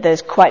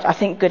there's quite, I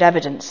think, good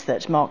evidence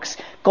that Mark's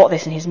got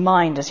this in his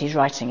mind as he's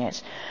writing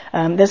it.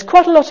 There's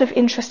quite a lot of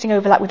interesting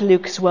overlap with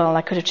Luke as well, and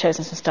I could have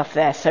chosen some stuff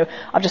there, so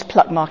I've just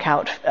plucked Mark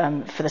out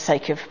for the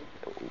sake of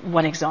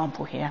one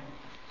example here.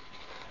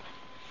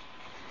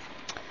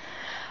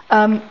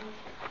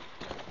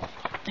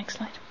 Next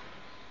slide.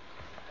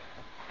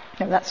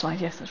 No, that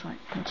slide, yes, that's right,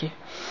 thank you.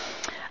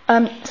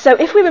 So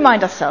if we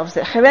remind ourselves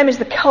that Cherem is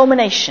the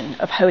culmination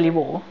of holy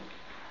war,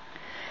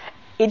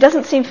 it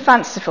doesn't seem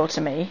fanciful to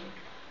me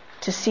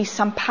to see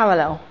some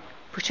parallel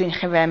between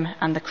Cherem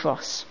and the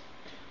cross.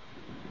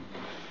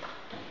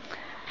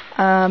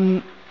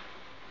 One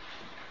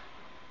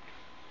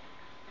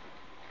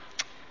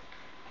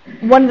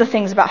of the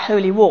things about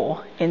holy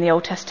war in the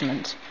Old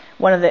Testament,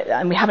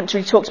 and we haven't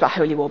really talked about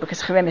holy war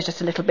because Cherem is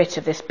just a little bit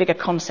of this bigger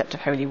concept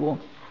of holy war.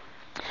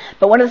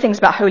 But one of the things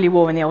about holy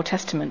war in the Old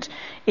Testament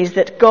is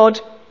that God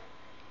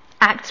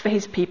acts for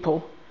his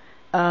people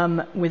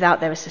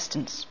without their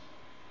assistance.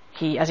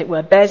 He, as it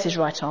were, bears his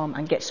right arm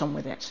and gets on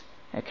with it.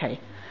 Okay.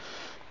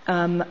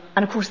 And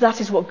of course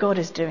that is what God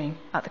is doing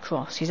at the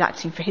cross. He's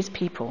acting for his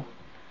people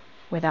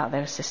without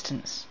their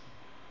assistance.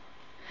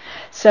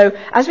 So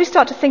as we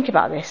start to think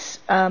about this,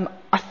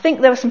 I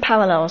think there are some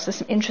parallels, there's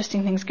some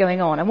interesting things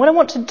going on. And what I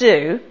want to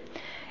do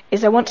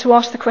is I want to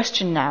ask the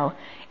question now,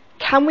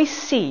 can we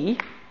see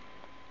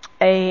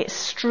a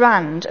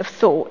strand of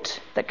thought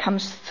that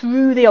comes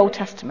through the Old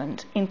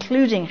Testament,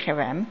 including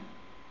Cherem,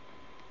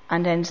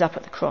 and ends up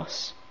at the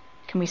cross?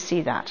 Can we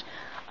see that?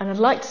 And I'd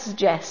like to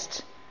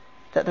suggest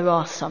that there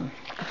are some.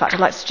 In fact, I'd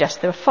like to suggest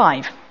there are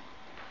 5,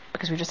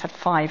 because we've just had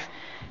 5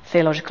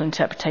 theological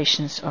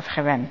interpretations of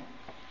Cherem.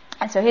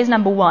 And so here's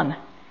number 1,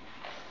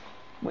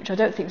 which I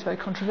don't think is very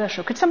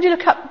controversial. Could somebody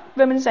look up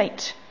Romans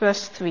 8,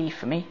 verse 3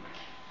 for me?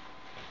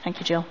 Thank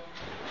you, Jill.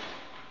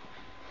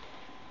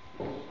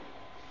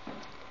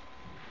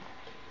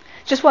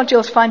 Just while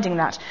Jill's finding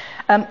that,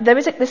 there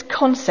is this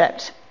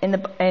concept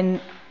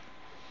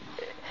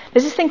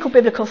there's this thing called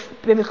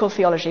biblical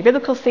theology.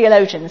 Biblical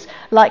theologians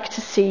like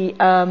to see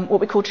what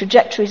we call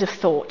trajectories of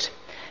thought.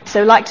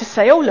 So like to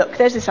say, oh look,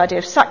 there's this idea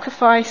of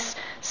sacrifice,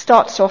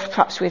 starts off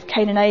perhaps with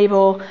Cain and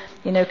Abel,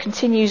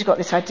 continues, got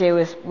this idea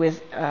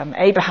with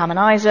Abraham and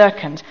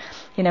Isaac, and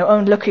oh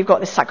look, we've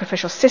got this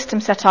sacrificial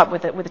system set up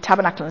with the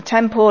tabernacle and the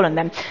temple, and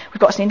then we've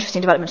got some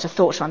interesting developments of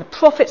thoughts around the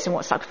prophets and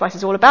what sacrifice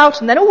is all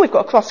about, and then we've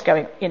got a cross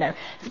going.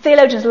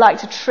 Theologians like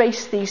to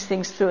trace these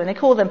things through, and they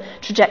call them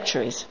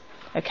trajectories.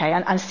 Okay,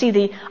 and see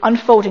the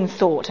unfolding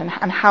thought and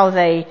how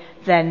they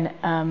then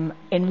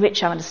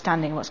enrich our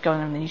understanding of what's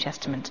going on in the New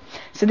Testament.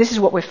 So this is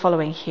what we're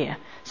following here.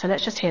 So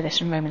let's just hear this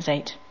from Romans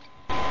 8.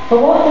 For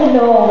what the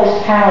law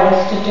was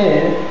powerless to do,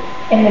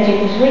 in that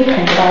it was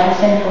weakened by the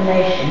sinful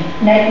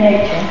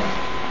nature,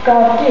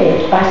 God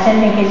did by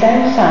sending his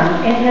own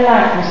Son in the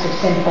likeness of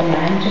sinful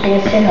man to be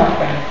a sin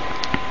offering.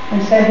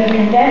 And so he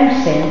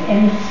condemned sin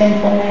in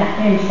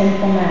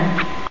sinful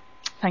man.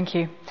 Thank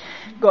you.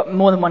 Got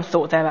more than one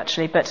thought there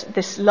actually, but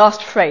this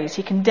last phrase,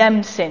 he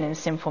condemned sin in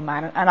sinful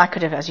man, and I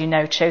could have, as you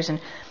know, chosen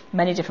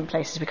many different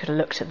places we could have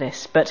looked at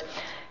this, but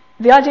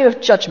the idea of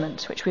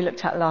judgment, which we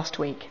looked at last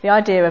week, the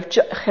idea of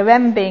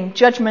Cherem being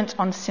judgment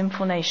on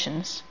sinful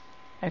nations,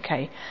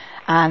 okay,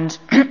 and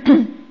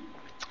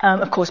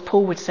of course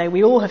Paul would say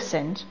we all have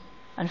sinned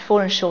and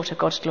fallen short of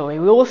God's glory,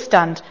 we all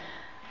stand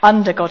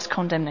under God's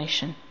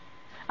condemnation,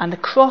 and the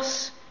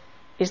cross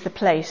is the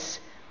place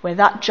where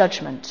that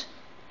judgment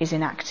is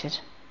enacted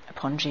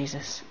upon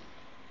Jesus.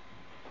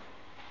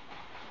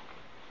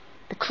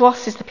 The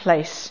cross is the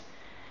place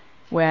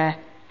where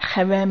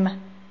Cherem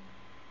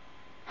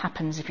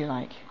happens, if you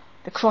like.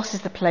 The cross is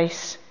the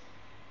place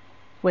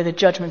where the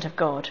judgment of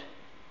God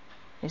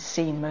is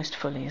seen most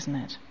fully, isn't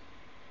it?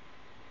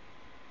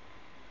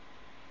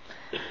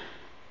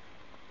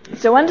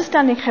 So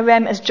understanding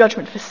Cherem as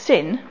judgment for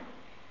sin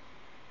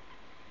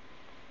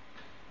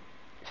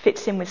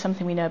fits in with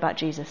something we know about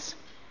Jesus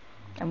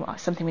and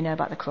something we know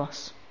about the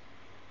cross.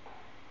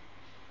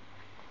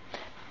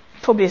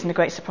 Probably isn't a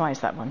great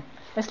surprise, that one.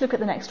 Let's look at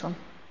the next one.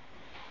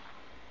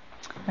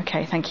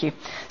 Okay, thank you.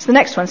 So the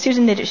next one,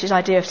 Susan Nidhich's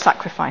idea of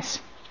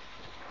sacrifice.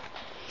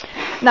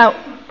 Now,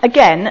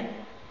 again,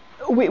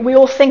 we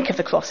all think of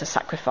the cross as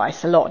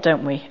sacrifice a lot,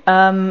 don't we?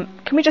 Can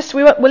we just,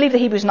 we'll leave the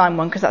Hebrews 9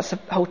 one because that's a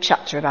whole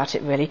chapter about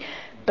it, really.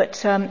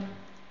 But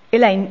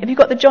Elaine, have you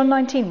got the John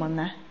 19 one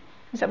there?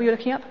 Is that what you're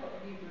looking up?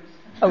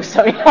 Oh,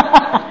 sorry.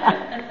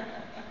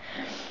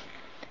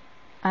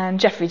 And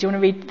Jeffrey, do you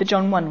want to read the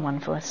John 1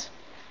 for us?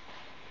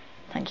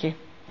 Thank you.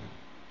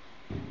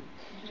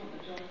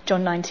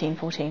 John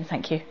 19:14,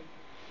 thank you.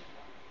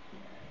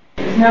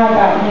 It was now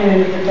about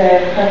noon, the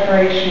day of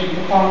preparation for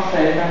the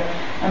Passover,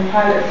 and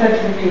Pilate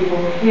said to the people,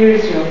 "Here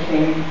is your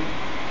king."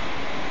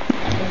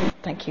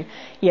 Thank you.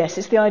 Yes,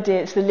 it's the idea,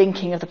 it's the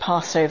linking of the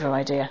Passover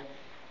idea.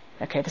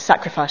 Okay, the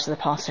sacrifice of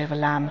the Passover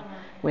lamb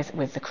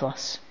with the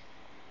cross.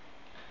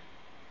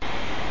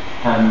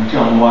 and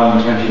John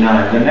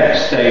 1:29. The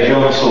next day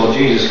John saw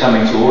Jesus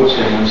coming towards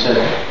him and said,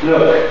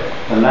 "Look,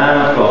 the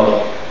Lamb of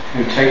God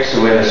who takes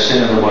away the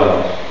sin of the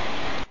world."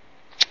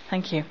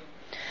 Thank you.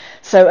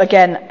 So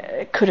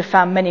again, could have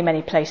found many,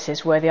 many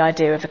places where the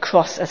idea of the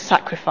cross as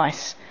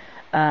sacrifice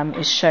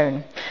is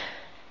shown.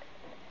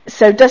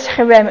 So does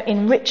Cherem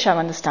enrich our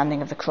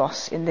understanding of the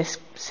cross in this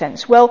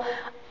sense? Well,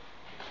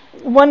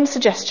 one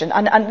suggestion,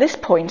 and at this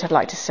point I'd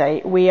like to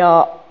say we're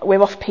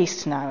off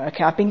piste now.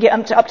 Okay, I've been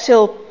up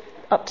till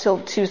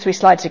 2 or 3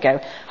 slides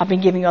ago, I've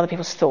been giving you other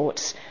people's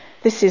thoughts.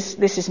 This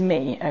is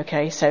me.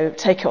 Okay, so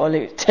take it or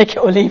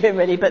leave it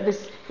really. But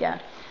this, yeah.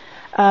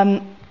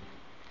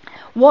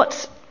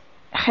 What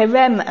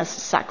Cherem as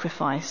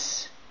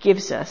sacrifice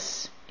gives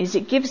us is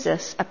it gives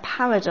us a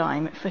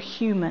paradigm for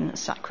human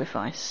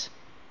sacrifice.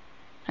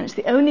 And it's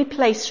the only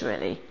place,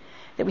 really,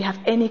 that we have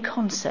any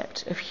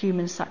concept of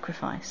human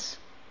sacrifice.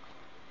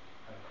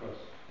 At the cross.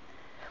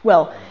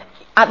 Well,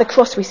 at the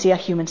cross we see a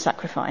human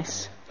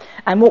sacrifice.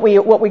 And what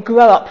we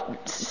grow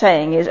up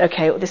saying is,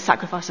 okay, this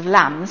sacrifice of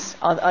lambs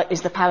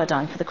is the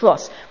paradigm for the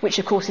cross, which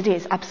of course it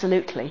is,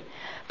 absolutely.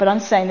 But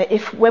I'm saying that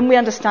when we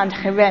understand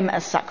Cherem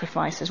as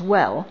sacrifice as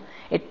well,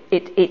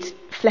 it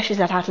fleshes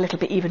that out a little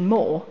bit even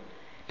more,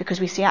 because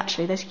we see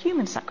actually there's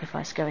human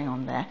sacrifice going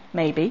on there,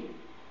 maybe.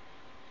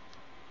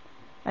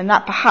 And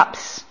that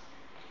perhaps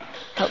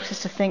helps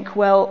us to think,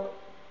 well,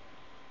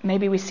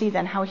 maybe we see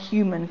then how a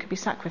human could be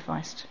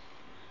sacrificed.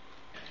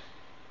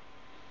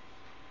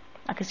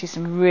 I can see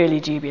some really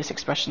dubious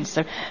expressions,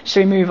 so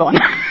shall we move on?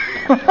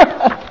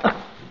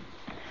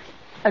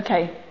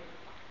 Okay,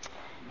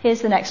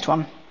 here's the next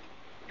one.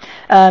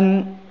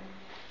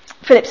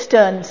 Philip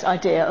Stern's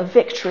idea of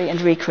victory and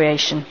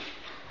recreation.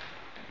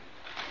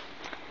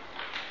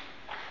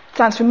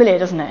 Sounds familiar,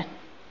 doesn't it?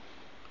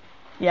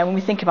 Yeah, when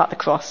we think about the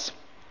cross.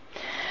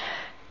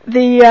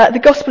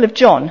 The Gospel of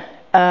John,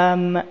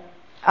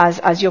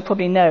 as you'll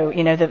probably know,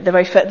 the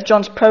very first,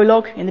 John's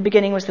prologue, in the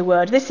beginning was the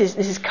Word. This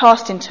is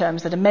cast in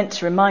terms that are meant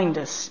to remind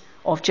us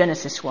of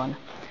Genesis 1.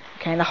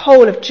 Okay, and the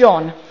whole of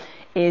John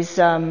is,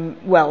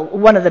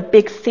 one of the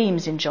big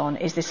themes in John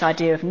is this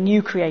idea of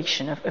new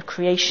creation, of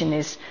creation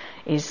is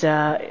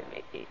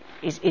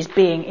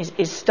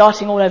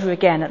starting all over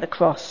again at the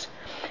cross.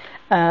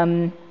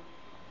 When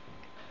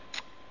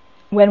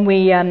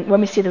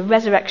we see the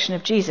resurrection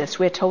of Jesus,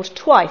 we're told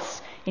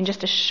twice in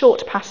just a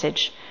short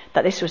passage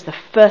that this was the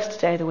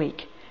first day of the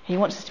week. He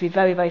wants us to be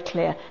very, very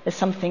clear. There's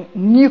something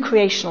new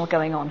creational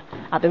going on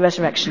at the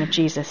resurrection of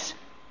Jesus.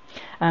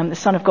 The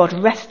Son of God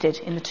rested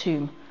in the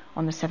tomb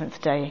on the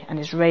 7th day and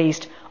is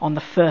raised on the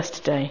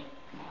first day.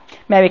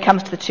 Mary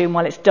comes to the tomb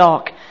while it's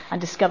dark and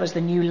discovers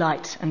the new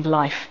light and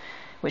life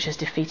which has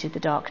defeated the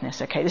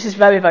darkness. Okay, this is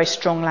very, very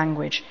strong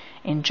language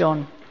in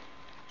John.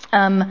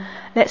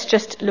 Let's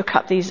just look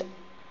up these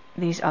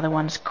other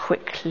ones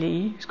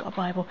quickly. Who's got a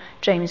Bible?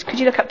 James, could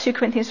you look up 2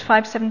 Corinthians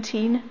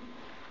 5:17?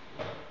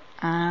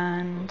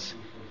 And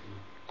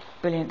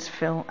brilliant,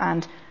 Phil.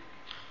 And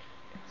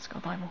who's got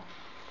a Bible?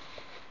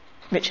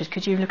 Richard,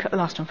 could you look up the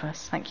last one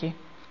first? Thank you.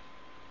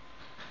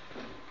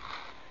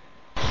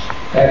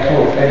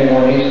 Therefore, if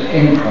anyone is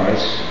in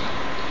Christ,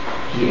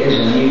 he is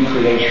a new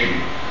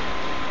creation.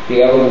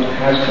 The old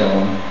has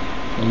gone,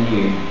 the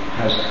new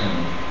has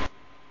come.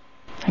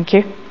 Thank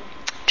you.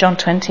 John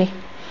 20.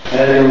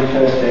 Early on the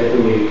first day of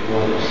the week,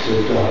 while it was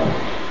still dark,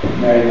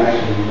 Mary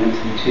Magdalene went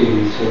to the tomb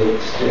and saw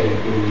it still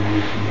being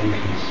removed from the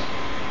entrance.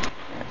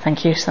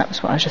 Thank you. So that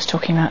was what I was just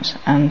talking about.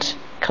 And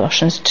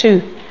Colossians 2.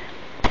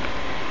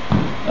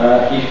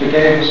 He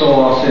forgave us all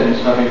our sins,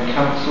 having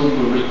cancelled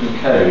the written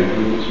code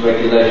with its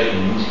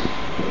regulations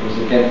that was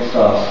against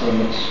us and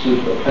that stood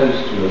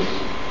opposed to us.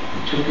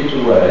 He took it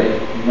away,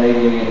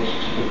 nailing it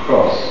to the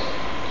cross,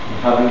 and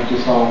having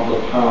disarmed the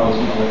powers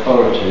and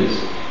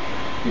authorities,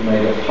 he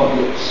made a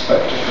public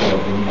spectacle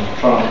of them,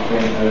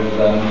 triumphing over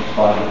them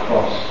by the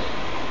cross.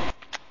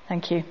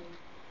 Thank you.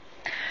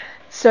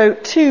 So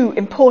 2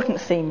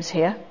 important themes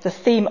here. The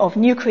theme of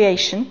new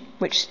creation,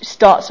 which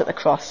starts at the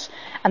cross,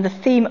 and the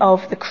theme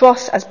of the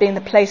cross as being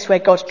the place where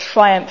God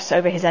triumphs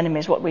over his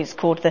enemies, what is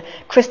called the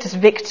Christus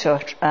Victor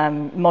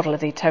model of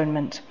the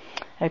atonement.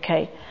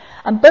 Okay.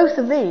 And both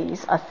of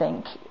these, I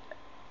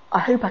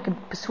hope I can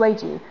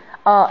persuade you,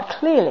 are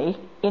clearly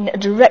in a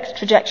direct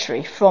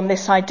trajectory from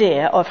this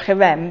idea of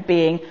Cherem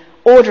being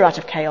order out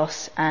of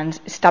chaos and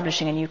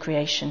establishing a new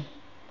creation.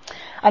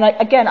 And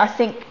I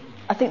think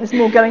there's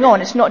more going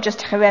on. It's not just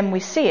Cherem we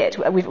see it.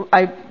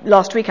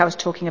 Last week I was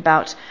talking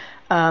about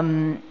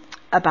the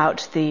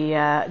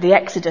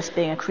Exodus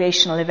being a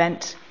creational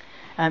event,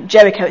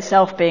 Jericho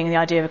itself being the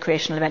idea of a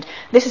creational event.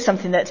 This is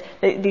something that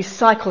these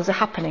cycles are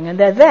happening, and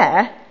they're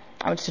there,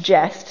 I would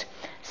suggest,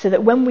 so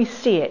that when we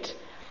see it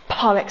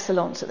par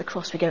excellence at the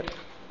cross, we go,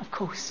 of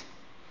course,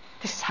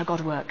 this is how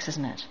God works,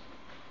 isn't it?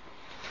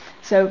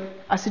 So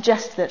I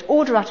suggest that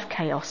order out of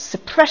chaos,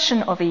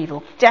 suppression of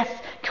evil,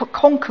 death,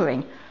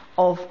 conquering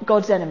of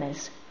God's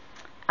enemies,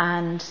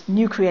 and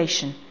new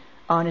creation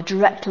are in a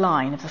direct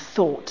line of the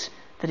thought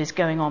that is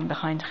going on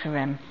behind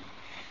Cherem,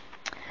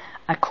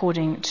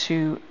 according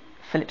to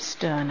Philip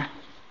Stern.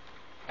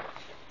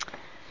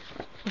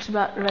 What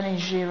about René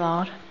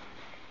Girard?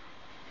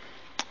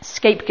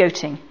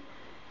 Scapegoating.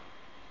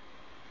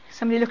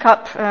 Somebody look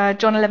up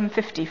John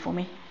 11:50 for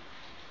me.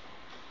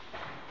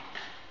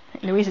 I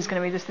think Louise is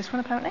going to read this one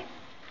apparently.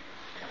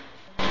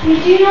 You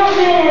do not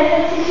realize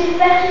that it is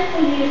better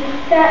for you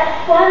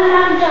that one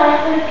man die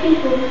for the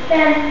people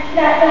than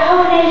that the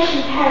whole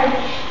nation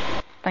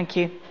perish. Thank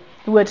you.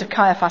 The words of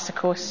Caiaphas, of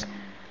course.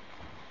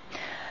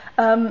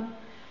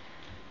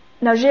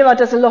 Now, Girard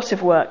does a lot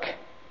of work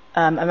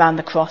around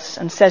the cross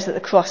and says that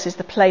the cross is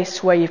the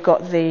place where you've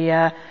got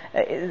where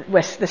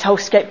this whole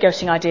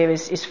scapegoating idea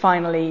is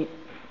finally,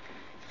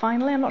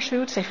 I'm not sure who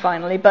would say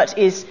finally, but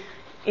is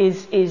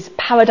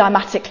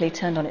paradigmatically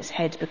turned on its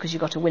head because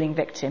you've got a willing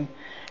victim.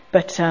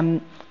 But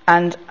and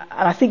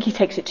I think he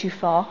takes it too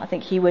far. I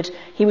think he would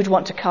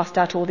want to cast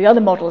out all the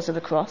other models of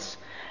the cross,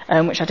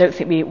 which I don't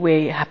think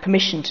we have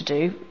permission to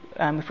do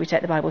if we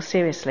take the Bible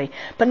seriously.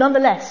 But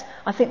nonetheless,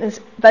 I think there's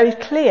very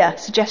clear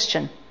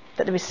suggestion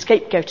that there is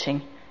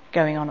scapegoating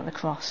going on at the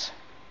cross.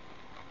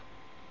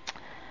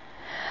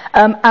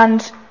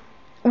 And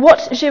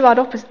what Girard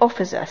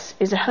offers us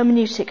is a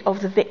hermeneutic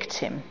of the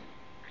victim.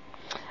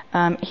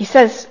 He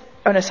says,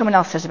 someone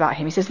else says about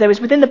him, he says, there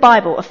is within the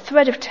Bible a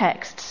thread of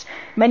texts,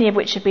 many of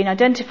which have been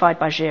identified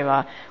by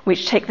Girard,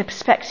 which take the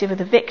perspective of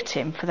the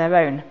victim for their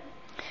own.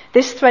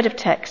 This thread of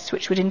texts,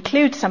 which would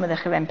include some of the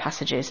Cherem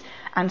passages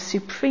and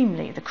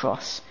supremely the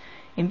cross,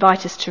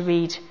 invite us to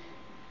read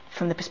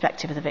from the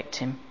perspective of the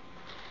victim.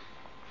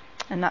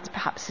 And that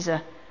perhaps is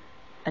a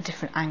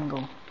different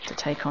angle to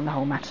take on the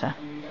whole matter.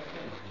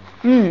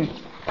 So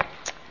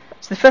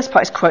the first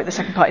part is quote, the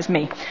second part is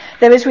me.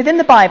 There is within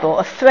the Bible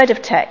a thread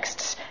of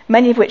texts,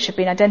 many of which have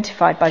been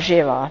identified by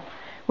Girard,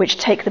 which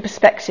take the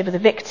perspective of the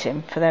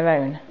victim for their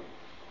own.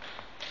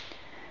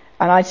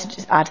 And I'd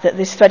add that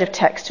this thread of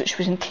text, which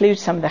would include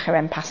some of the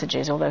Cherem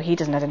passages, although he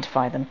doesn't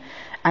identify them,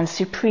 and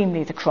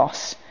supremely the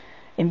cross,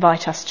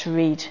 invite us to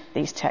read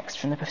these texts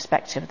from the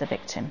perspective of the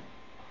victim.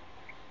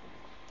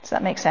 Does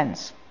that make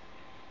sense?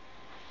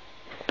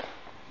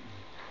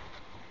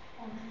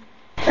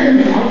 I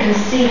can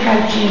see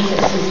how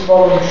Jesus is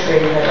voluntary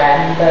for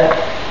them, but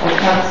I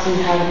can't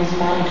see how he's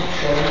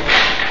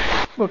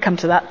mandatory. We'll come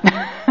to that.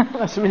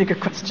 That's a really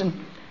good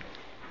question.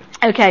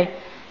 Okay,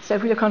 so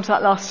if we look onto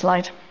that last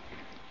slide.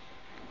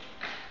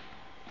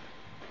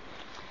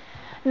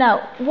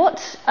 Now,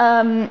 what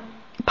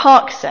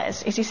Park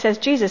says is he says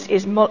Jesus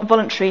is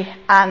voluntary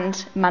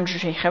and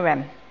mandatory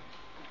Cherem.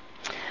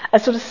 A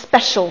sort of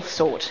special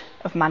sort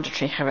of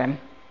mandatory Cherem.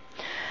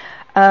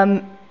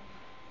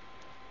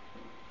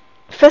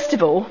 First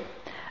of all,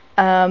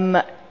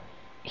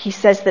 he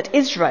says that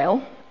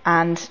Israel,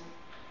 and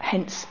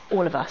hence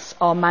all of us,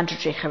 are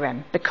mandatory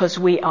Cherem because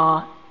we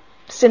are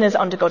sinners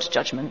under God's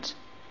judgment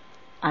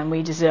and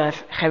we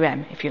deserve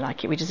Cherem, if you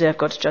like it. We deserve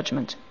God's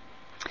judgment.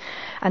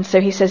 And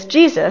so he says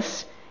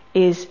Jesus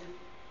is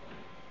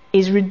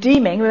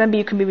redeeming. Remember,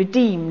 you can be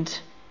redeemed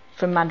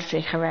from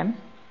mandatory Cherem.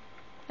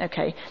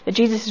 Okay, that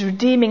Jesus is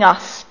redeeming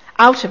us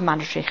out of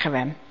mandatory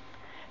Cherem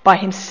by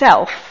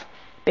himself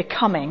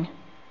becoming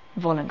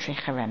voluntary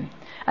Cherem.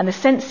 And the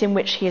sense in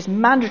which he is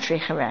mandatory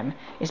Cherem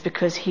is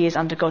because he is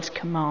under God's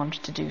command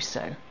to do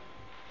so.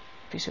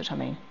 If you see what I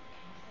mean.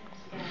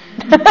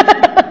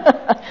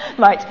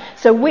 Right,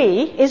 so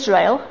we,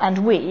 Israel,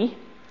 and we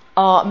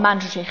are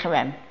mandatory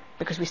Cherem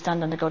because we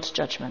stand under God's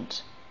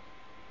judgment.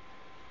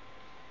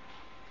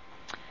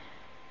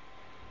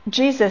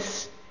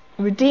 Jesus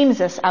redeems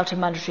us out of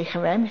mandatory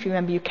Cherem. If you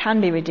remember, you can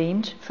be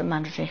redeemed from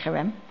mandatory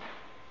Cherem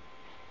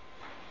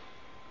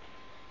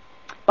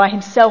by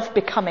himself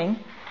becoming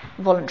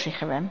voluntary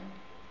Cherem.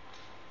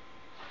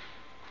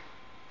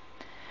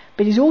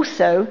 But he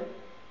also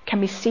can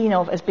be seen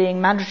of as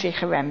being mandatory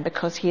Cherem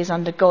because he is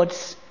under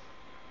God's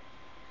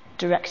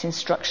direct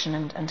instruction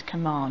and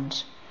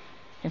command.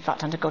 In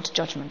fact, under God's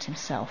judgment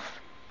himself.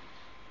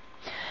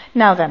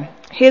 Now then,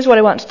 here's what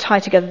I want to tie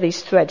together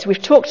these threads. We've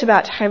talked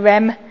about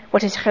Cherem,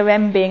 what is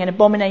Cherem being an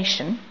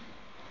abomination,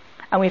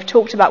 and we've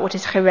talked about what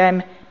is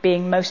Cherem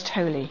being most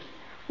holy.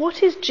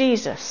 What is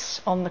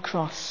Jesus on the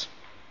cross?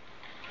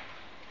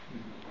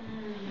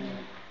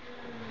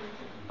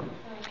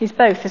 He's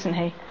both, isn't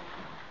he?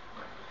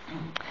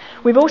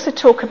 We've also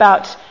talked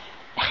about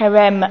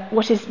Cherem,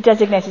 what is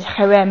designated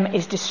Cherem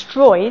is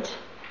destroyed,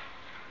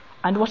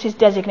 and what is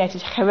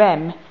designated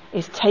Cherem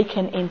is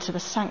taken into the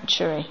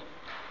sanctuary.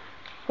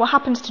 What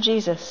happens to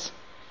Jesus?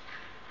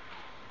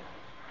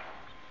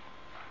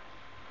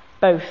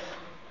 Both.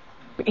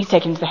 He's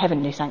taken into the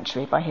heavenly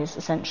sanctuary by his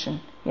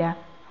ascension, yeah?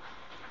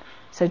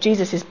 So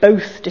Jesus is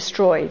both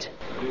destroyed.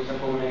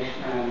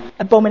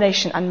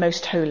 Abomination and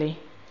most holy.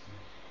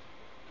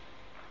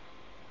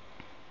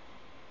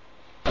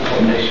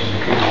 Abomination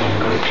because of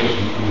God's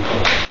judgment on the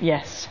cross.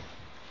 Yes.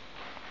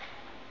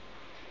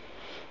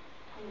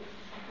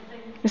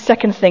 The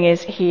second thing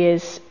is he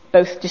is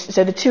both.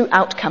 So the two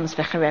outcomes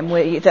for Cherem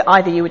were that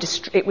either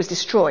it was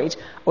destroyed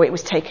or it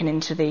was taken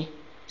into the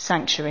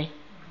sanctuary,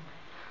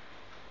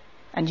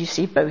 and you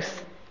see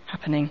both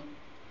happening.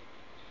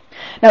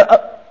 Now,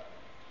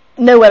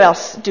 nowhere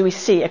else do we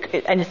see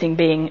anything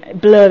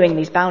blurring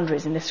these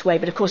boundaries in this way.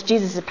 But of course,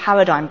 Jesus is a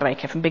paradigm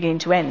breaker from beginning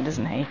to end,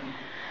 isn't he?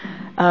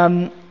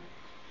 And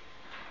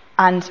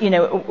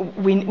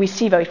we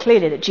see very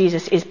clearly that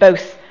Jesus is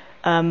both.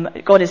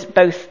 God is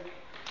both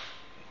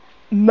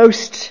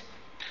most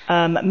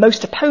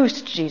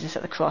opposed to Jesus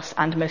at the cross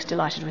and most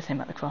delighted with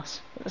him at the cross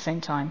at the same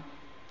time.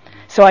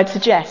 So I'd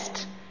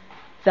suggest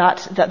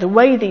that the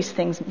way these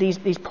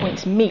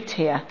points meet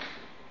here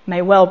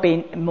may well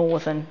be more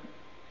than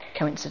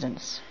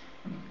coincidence.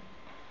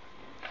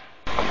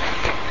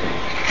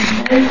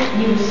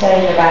 You were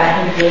saying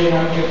about him being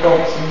under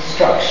God's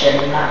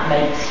instruction, and that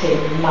makes him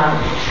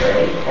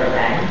mandatory for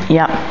them.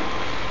 Yeah.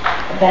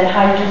 Then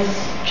how does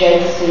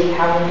JC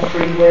having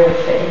free will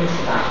fit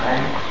into that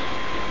then?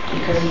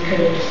 Because he could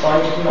have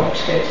decided not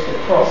to go to the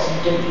cross,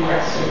 and didn't he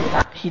wrestle with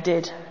that? He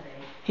did.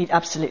 He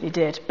absolutely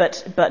did.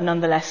 But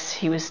nonetheless,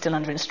 he was still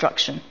under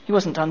instruction. He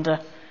wasn't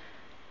under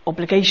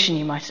obligation.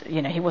 He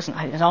wasn't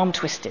had his arm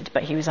twisted,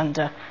 but he was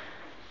under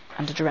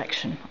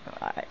direction.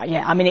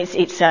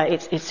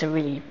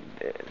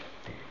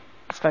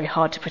 It's very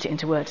hard to put it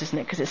into words, isn't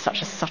it? Because it's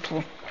such a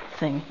subtle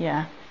thing.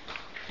 Yeah.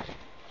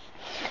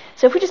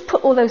 So if we just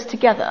put all those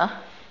together,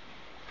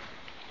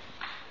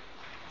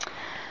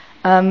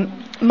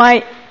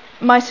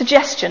 my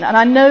suggestion, and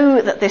I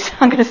know that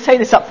I'm going to say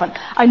this up front,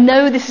 I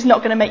know this is not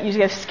going to make you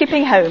go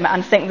skipping home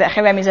and think that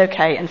Cherem is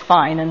okay and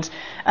fine and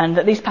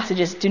that these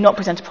passages do not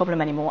present a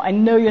problem anymore. I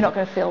know you're not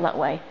going to feel that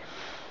way.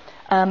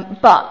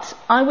 But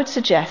I would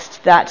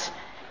suggest that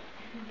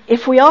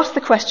if we ask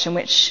the question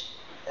which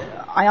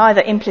I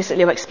either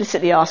implicitly or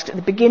explicitly asked at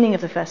the beginning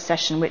of the first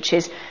session, which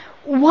is,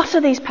 what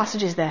are these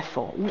passages there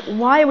for?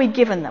 Why are we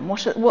given them?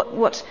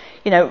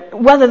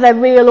 Whether they're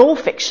real or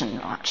fiction,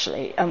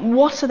 actually,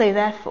 what are they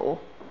there for?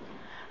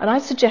 And I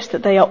suggest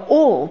that they are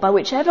all, by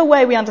whichever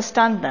way we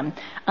understand them,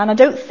 and I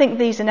don't think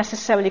these are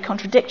necessarily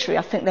contradictory.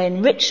 I think they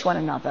enrich one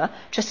another,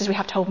 just as we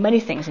have to hold many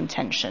things in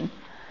tension.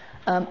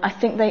 I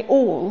think they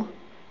all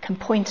can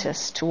point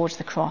us towards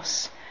the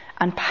cross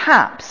and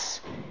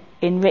perhaps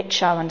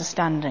enrich our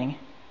understanding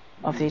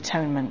of the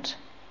atonement.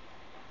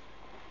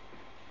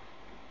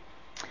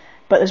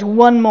 But there's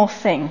one more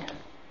thing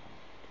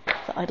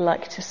that I'd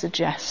like to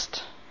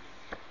suggest.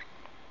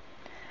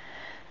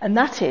 And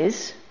that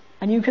is,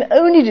 and you can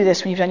only do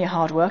this when you've done your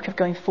hard work of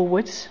going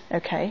forwards,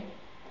 okay?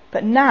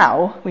 But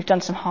now we've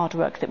done some hard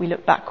work that we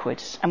look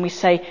backwards and we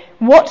say,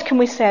 what can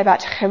we say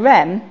about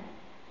Cherem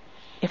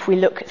if we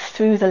look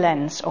through the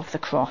lens of the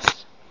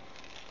cross?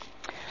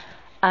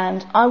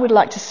 And I would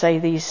like to say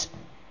these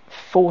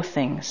 4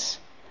 things.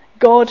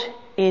 God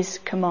is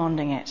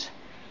commanding it.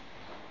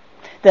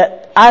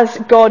 That as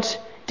God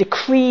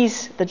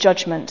decrees the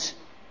judgment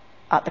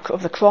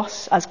of the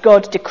cross, as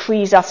God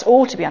decrees us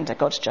all to be under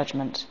God's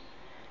judgment,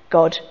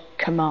 God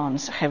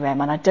commands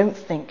Cherem, and I don't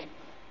think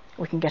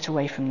we can get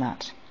away from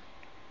that.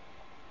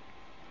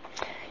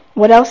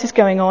 What else is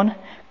going on?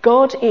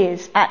 God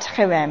is, at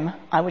Cherem,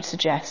 I would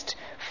suggest,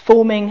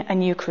 forming a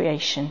new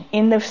creation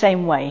in the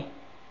same way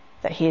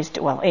that he is,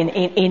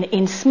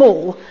 in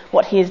small,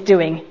 what he is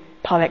doing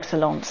par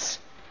excellence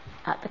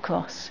at the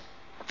cross,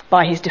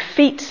 by his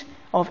defeat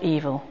of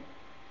evil.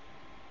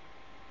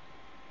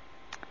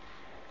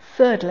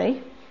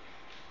 Thirdly,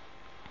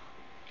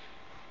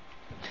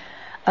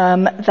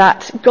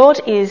 that God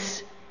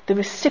is the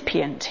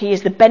recipient, he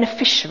is the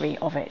beneficiary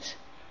of it,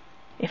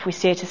 if we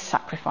see it as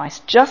sacrifice,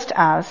 just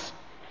as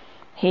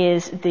he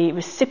is the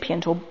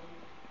recipient, or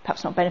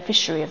perhaps not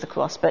beneficiary of the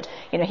cross, but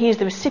he is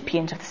the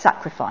recipient of the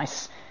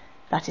sacrifice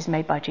that is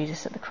made by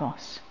Jesus at the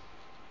cross.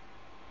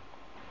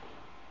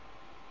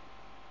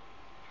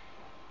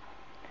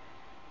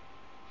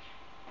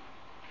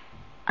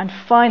 And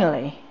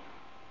finally,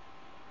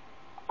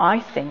 I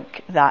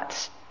think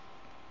that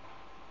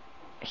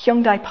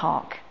Hyundai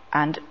Park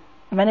and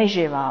René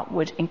Girard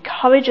would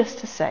encourage us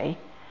to say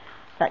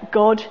that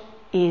God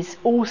is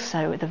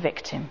also the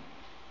victim,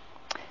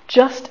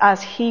 just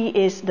as he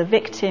is the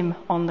victim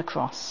on the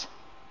cross.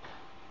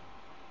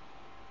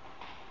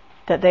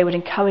 That they would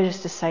encourage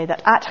us to say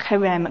that at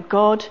Cherem,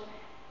 God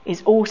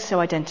is also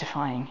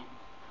identifying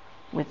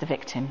with the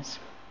victims.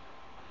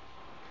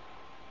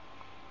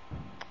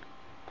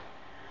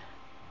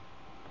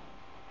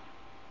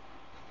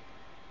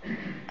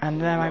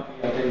 And there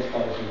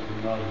identifies with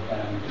them rather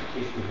than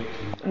is the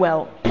victim.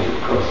 Well,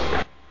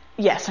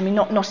 yes,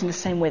 not in the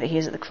same way that he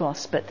is at the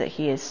cross, but that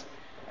he is,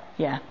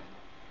 yeah.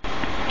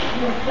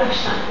 Can you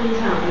flash that point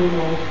out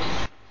anymore?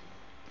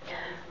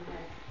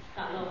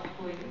 That last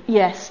point.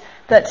 Yes,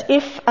 that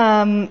if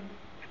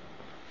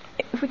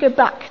we go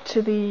back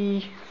to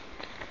the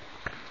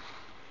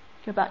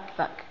go back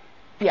to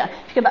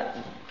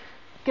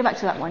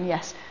that one,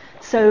 yes.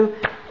 So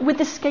with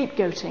the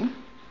scapegoating,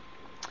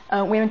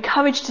 we're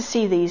encouraged to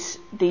see these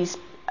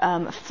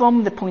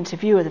from the point of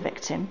view of the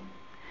victim.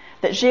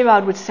 That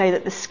Girard would say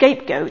that the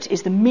scapegoat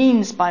is the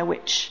means by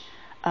which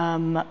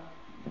the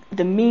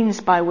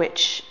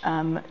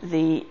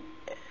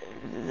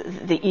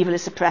evil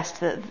is suppressed,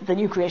 the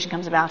new creation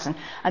comes about,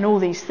 and all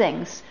these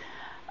things.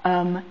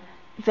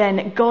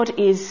 Then God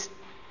is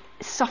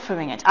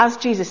suffering it. As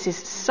Jesus is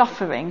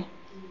suffering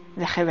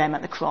the cherem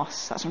at the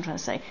cross, that's what I'm trying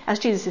to say. As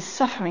Jesus is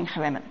suffering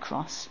cherem at the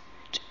cross.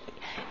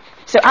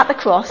 So at the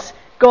cross,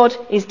 God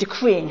is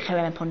decreeing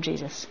cherem upon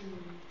Jesus.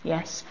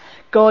 Yes.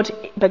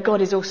 But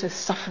God is also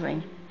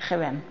suffering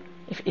cherem,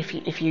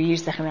 if you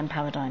use the cherem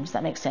paradigm. Does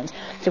that make sense?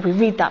 So if we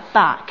read that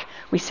back,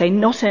 we say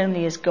not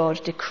only is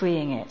God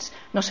decreeing it,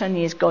 not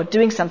only is God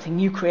doing something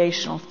new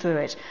creational through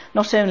it,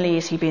 not only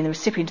is he being the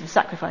recipient of the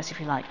sacrifice, if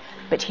you like,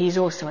 but he's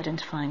also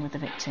identifying with the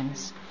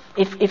victims.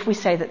 If we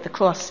say that the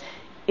cross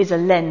is a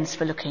lens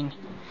for looking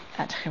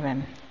at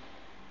cherem.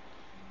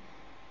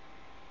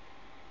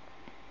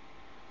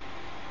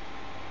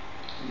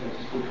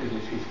 This book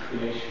is his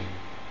creation.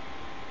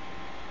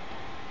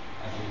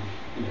 As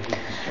in, he's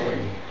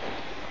destroying.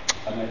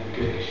 I know the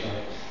Goodish,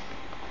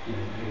 who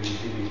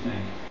he's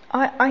made.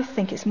 I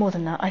think it's more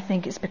than that. I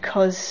think it's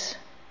because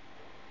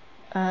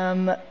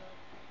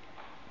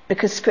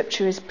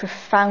Scripture is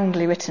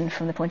profoundly written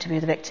from the point of view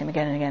of the victim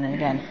again and again and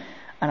again,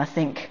 and I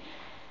think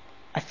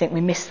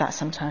we miss that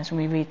sometimes when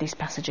we read these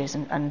passages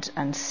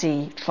and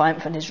see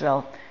triumphant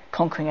Israel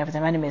conquering over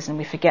their enemies, and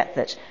we forget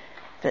that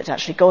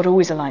actually God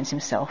always aligns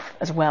himself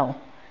as well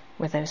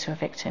with those who are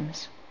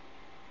victims.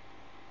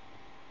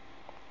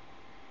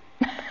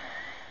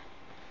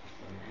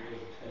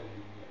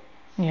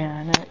 Yeah,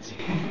 I know it's.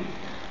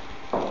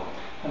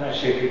 And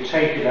actually, if you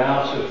take it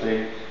out of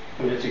the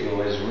political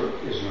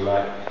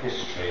Israelite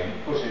history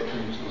and put it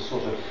into the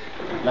sort of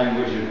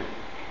language of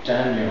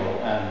Daniel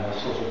and the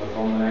sort of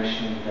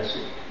abomination of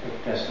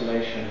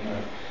desolation,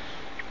 of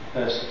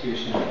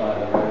persecution by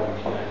the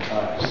Romans and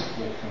Antiochus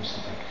from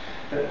something,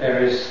 that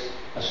there is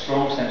a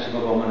strong sense of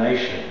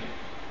abomination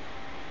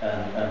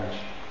and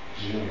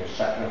presumably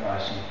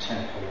sacrifice in the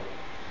temple,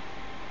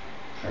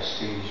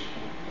 prestige,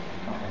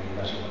 I can't remember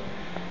the rest of it.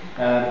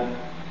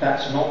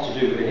 That's not to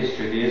do with the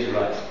history of the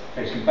Israelites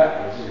facing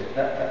backwards, is it?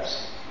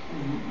 That's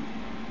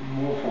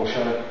more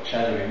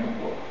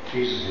foreshadowing what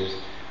Jesus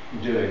is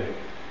doing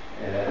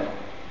in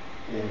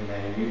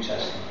the New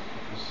Testament,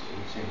 because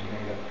it seems to me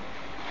that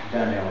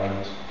Daniel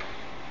and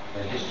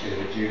the history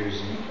of the Jews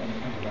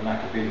and the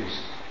Maccabees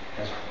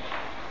has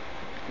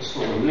a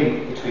sort of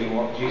link between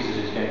what Jesus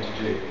is going to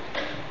do.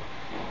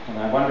 And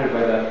I wondered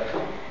whether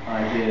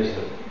ideas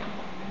of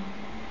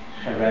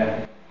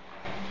cherem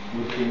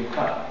would be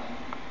cut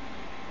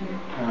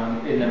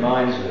in the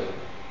minds of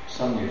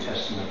some New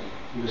Testament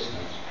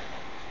listeners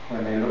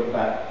when they look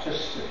back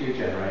just a few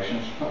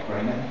generations, not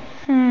very many,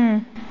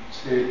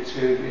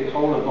 to the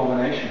whole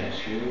abomination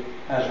issue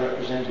as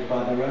represented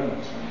by the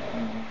Romans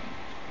and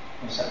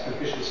the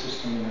sacrificial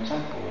system in the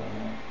temple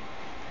and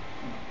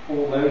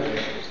all those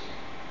issues.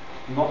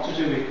 Not to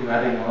do with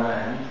grabbing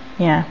land,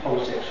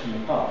 politics from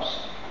the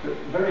past, but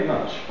very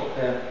much what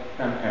their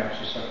grandparents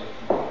have suffered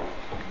from.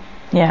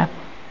 Yeah,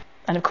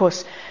 and of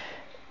course,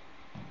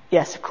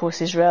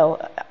 Israel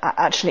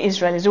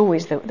is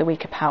always the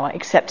weaker power,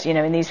 except,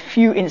 in these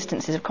few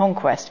instances of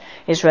conquest,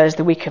 Israel is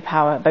the weaker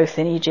power, both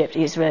in Egypt.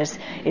 Israel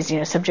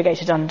is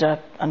subjugated under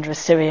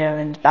Assyria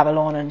and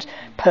Babylon and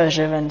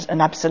Persia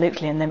and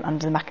absolutely, and then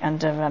under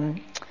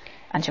Antiochus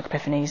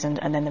Epiphanes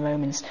and then the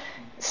Romans.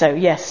 So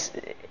yes,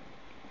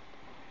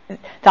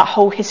 that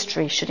whole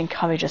history should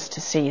encourage us to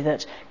see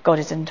that God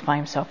is identifying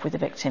himself with the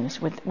victims,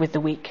 with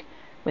the weak,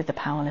 with the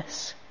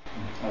powerless.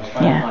 I was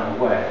trying to find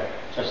a way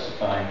of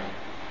justifying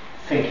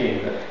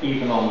thinking that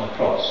even on the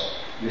cross,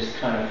 this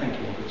kind of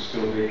thinking could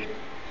still be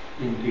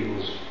in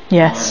people's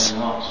minds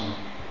and hearts and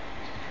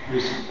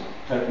recent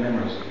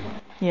memories of them.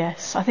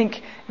 Yes, I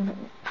think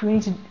if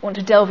we want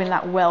to delve in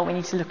that well, we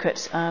need to look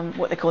at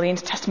what they call the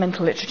intertestamental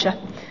literature.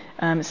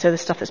 So the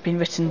stuff that's been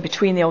written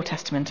between the Old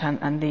Testament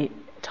and the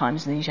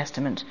times in the New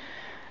Testament.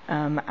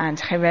 And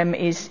cherem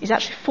is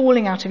actually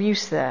falling out of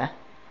use there.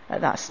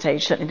 At that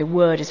stage, certainly the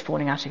word is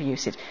falling out of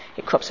use. It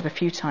crops up a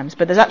few times,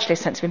 but there's actually a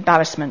sense of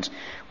embarrassment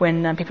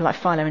when people like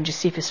Philo and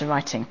Josephus are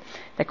writing.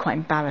 They're quite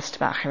embarrassed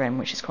about cherem,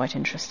 which is quite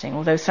interesting.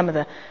 Although some of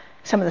the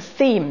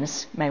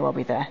themes may well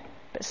be there,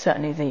 but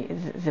certainly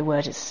the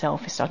word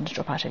itself is starting to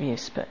drop out of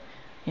use. But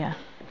yeah,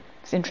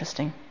 it's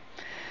interesting,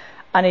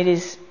 and it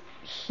is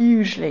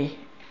hugely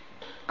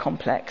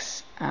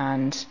complex.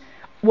 And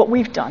what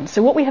we have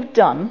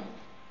done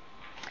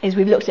is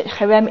we've looked at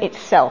cherem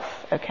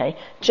itself,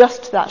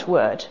 just that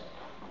word,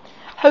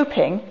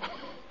 hoping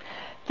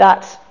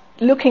that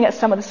looking at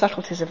some of the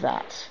subtleties of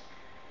that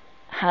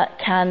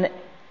can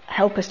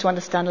help us to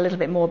understand a little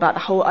bit more about the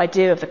whole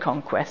idea of the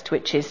conquest,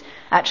 which is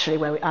actually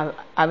where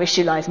our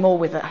issue lies more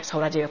with this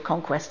whole idea of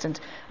conquest and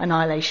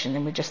annihilation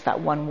than with just that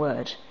one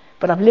word.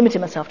 But I've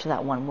limited myself to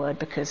that one word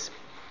because,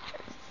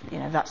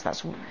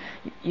 that's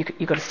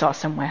you've got to start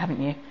somewhere,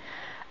 haven't you?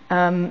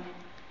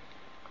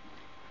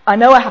 I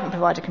know I haven't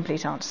provided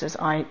complete answers.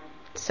 I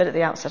said at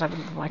the outset I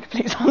wouldn't provide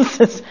complete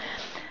answers.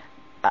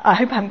 I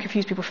hope I haven't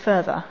confused people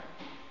further.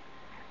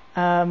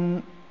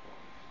 I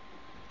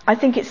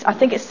think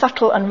it's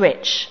subtle and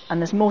rich, and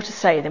there's more to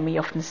say than we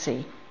often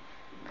see.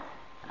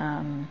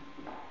 And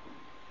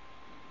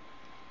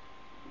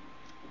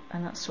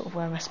that's sort of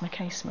where I rest my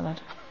case, my lad.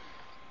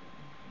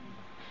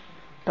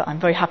 But I'm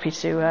very happy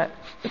to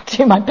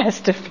do my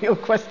best to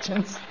field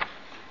questions.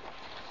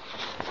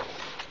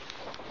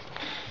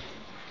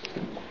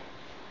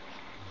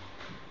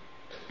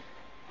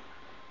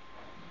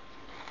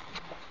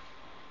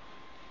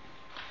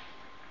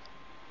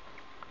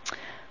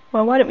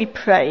 Well, why don't we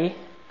pray,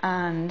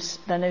 and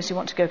then those who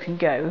want to go can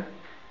go,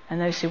 and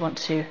those who want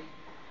to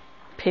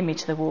pin me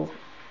to the wall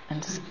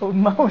and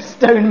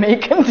stone me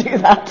can do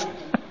that.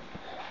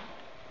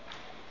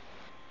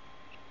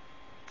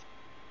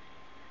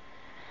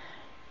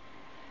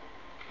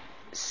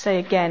 Say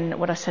again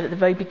what I said at the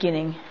very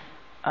beginning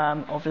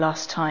of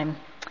last time.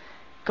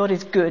 God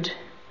is good,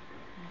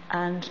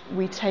 and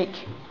we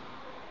take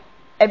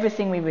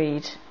everything we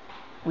read,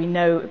 we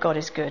know God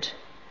is good.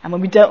 And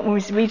when we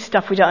read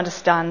stuff we don't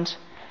understand,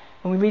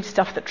 when we read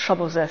stuff that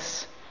troubles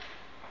us,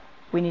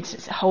 we need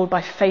to hold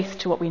by faith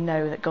to what we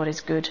know, that God is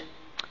good,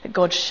 that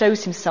God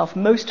shows himself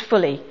most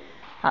fully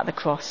at the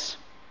cross.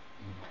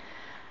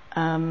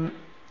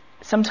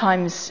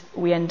 Sometimes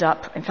we end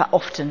up, in fact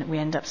often, we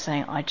end up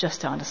saying, I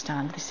just don't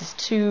understand. This is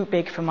too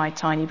big for my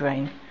tiny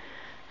brain.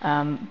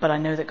 But I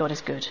know that God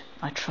is good.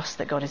 I trust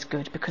that God is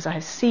good because I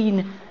have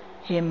seen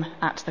him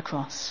at the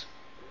cross.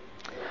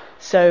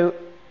 So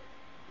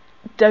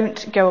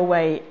don't go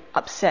away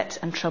upset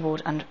and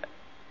troubled and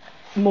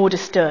more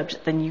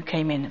disturbed than you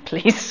came in,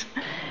 please.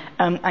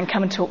 And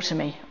come and talk to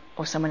me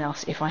or someone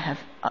else if I have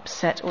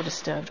upset or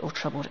disturbed or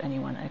troubled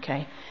anyone,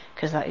 okay?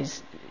 Because that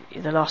is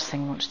the last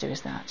thing we want to do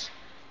is that.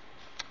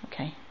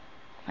 Okay,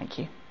 thank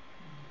you.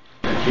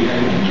 Could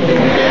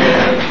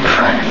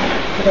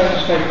I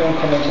just make one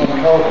comment on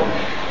Calvin?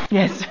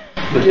 Yes.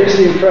 It gives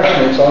the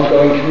impression it's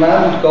ongoing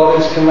command. God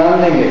is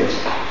commanding it.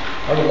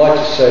 I would like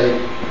to say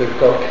that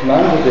God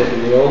commanded it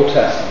in the Old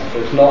Testament,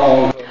 but it's not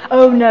ongoing.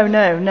 Oh,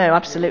 no,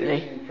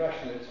 absolutely.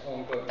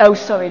 Oh,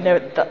 sorry, no.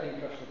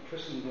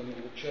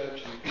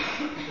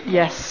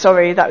 Yes,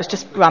 sorry, that was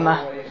just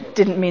grammar.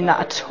 Didn't mean that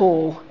at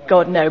all.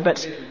 God, no,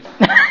 but...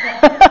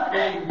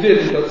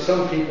 did, but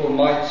some people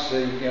might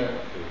see,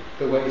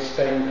 the way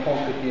Spain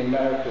conquered the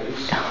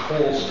Americas,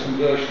 false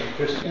conversion of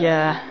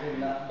Christianity in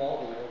that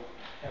model.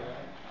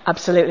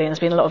 Absolutely, and there's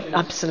been a lot of...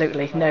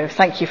 Absolutely, no,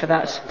 thank you for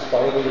that. By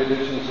other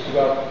religions as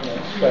well.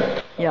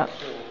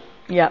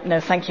 Yeah, no,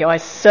 thank you. I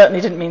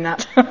certainly didn't mean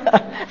that.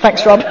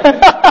 Thanks, Rob.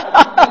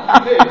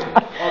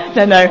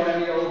 No.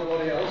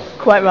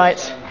 Quite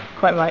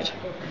right.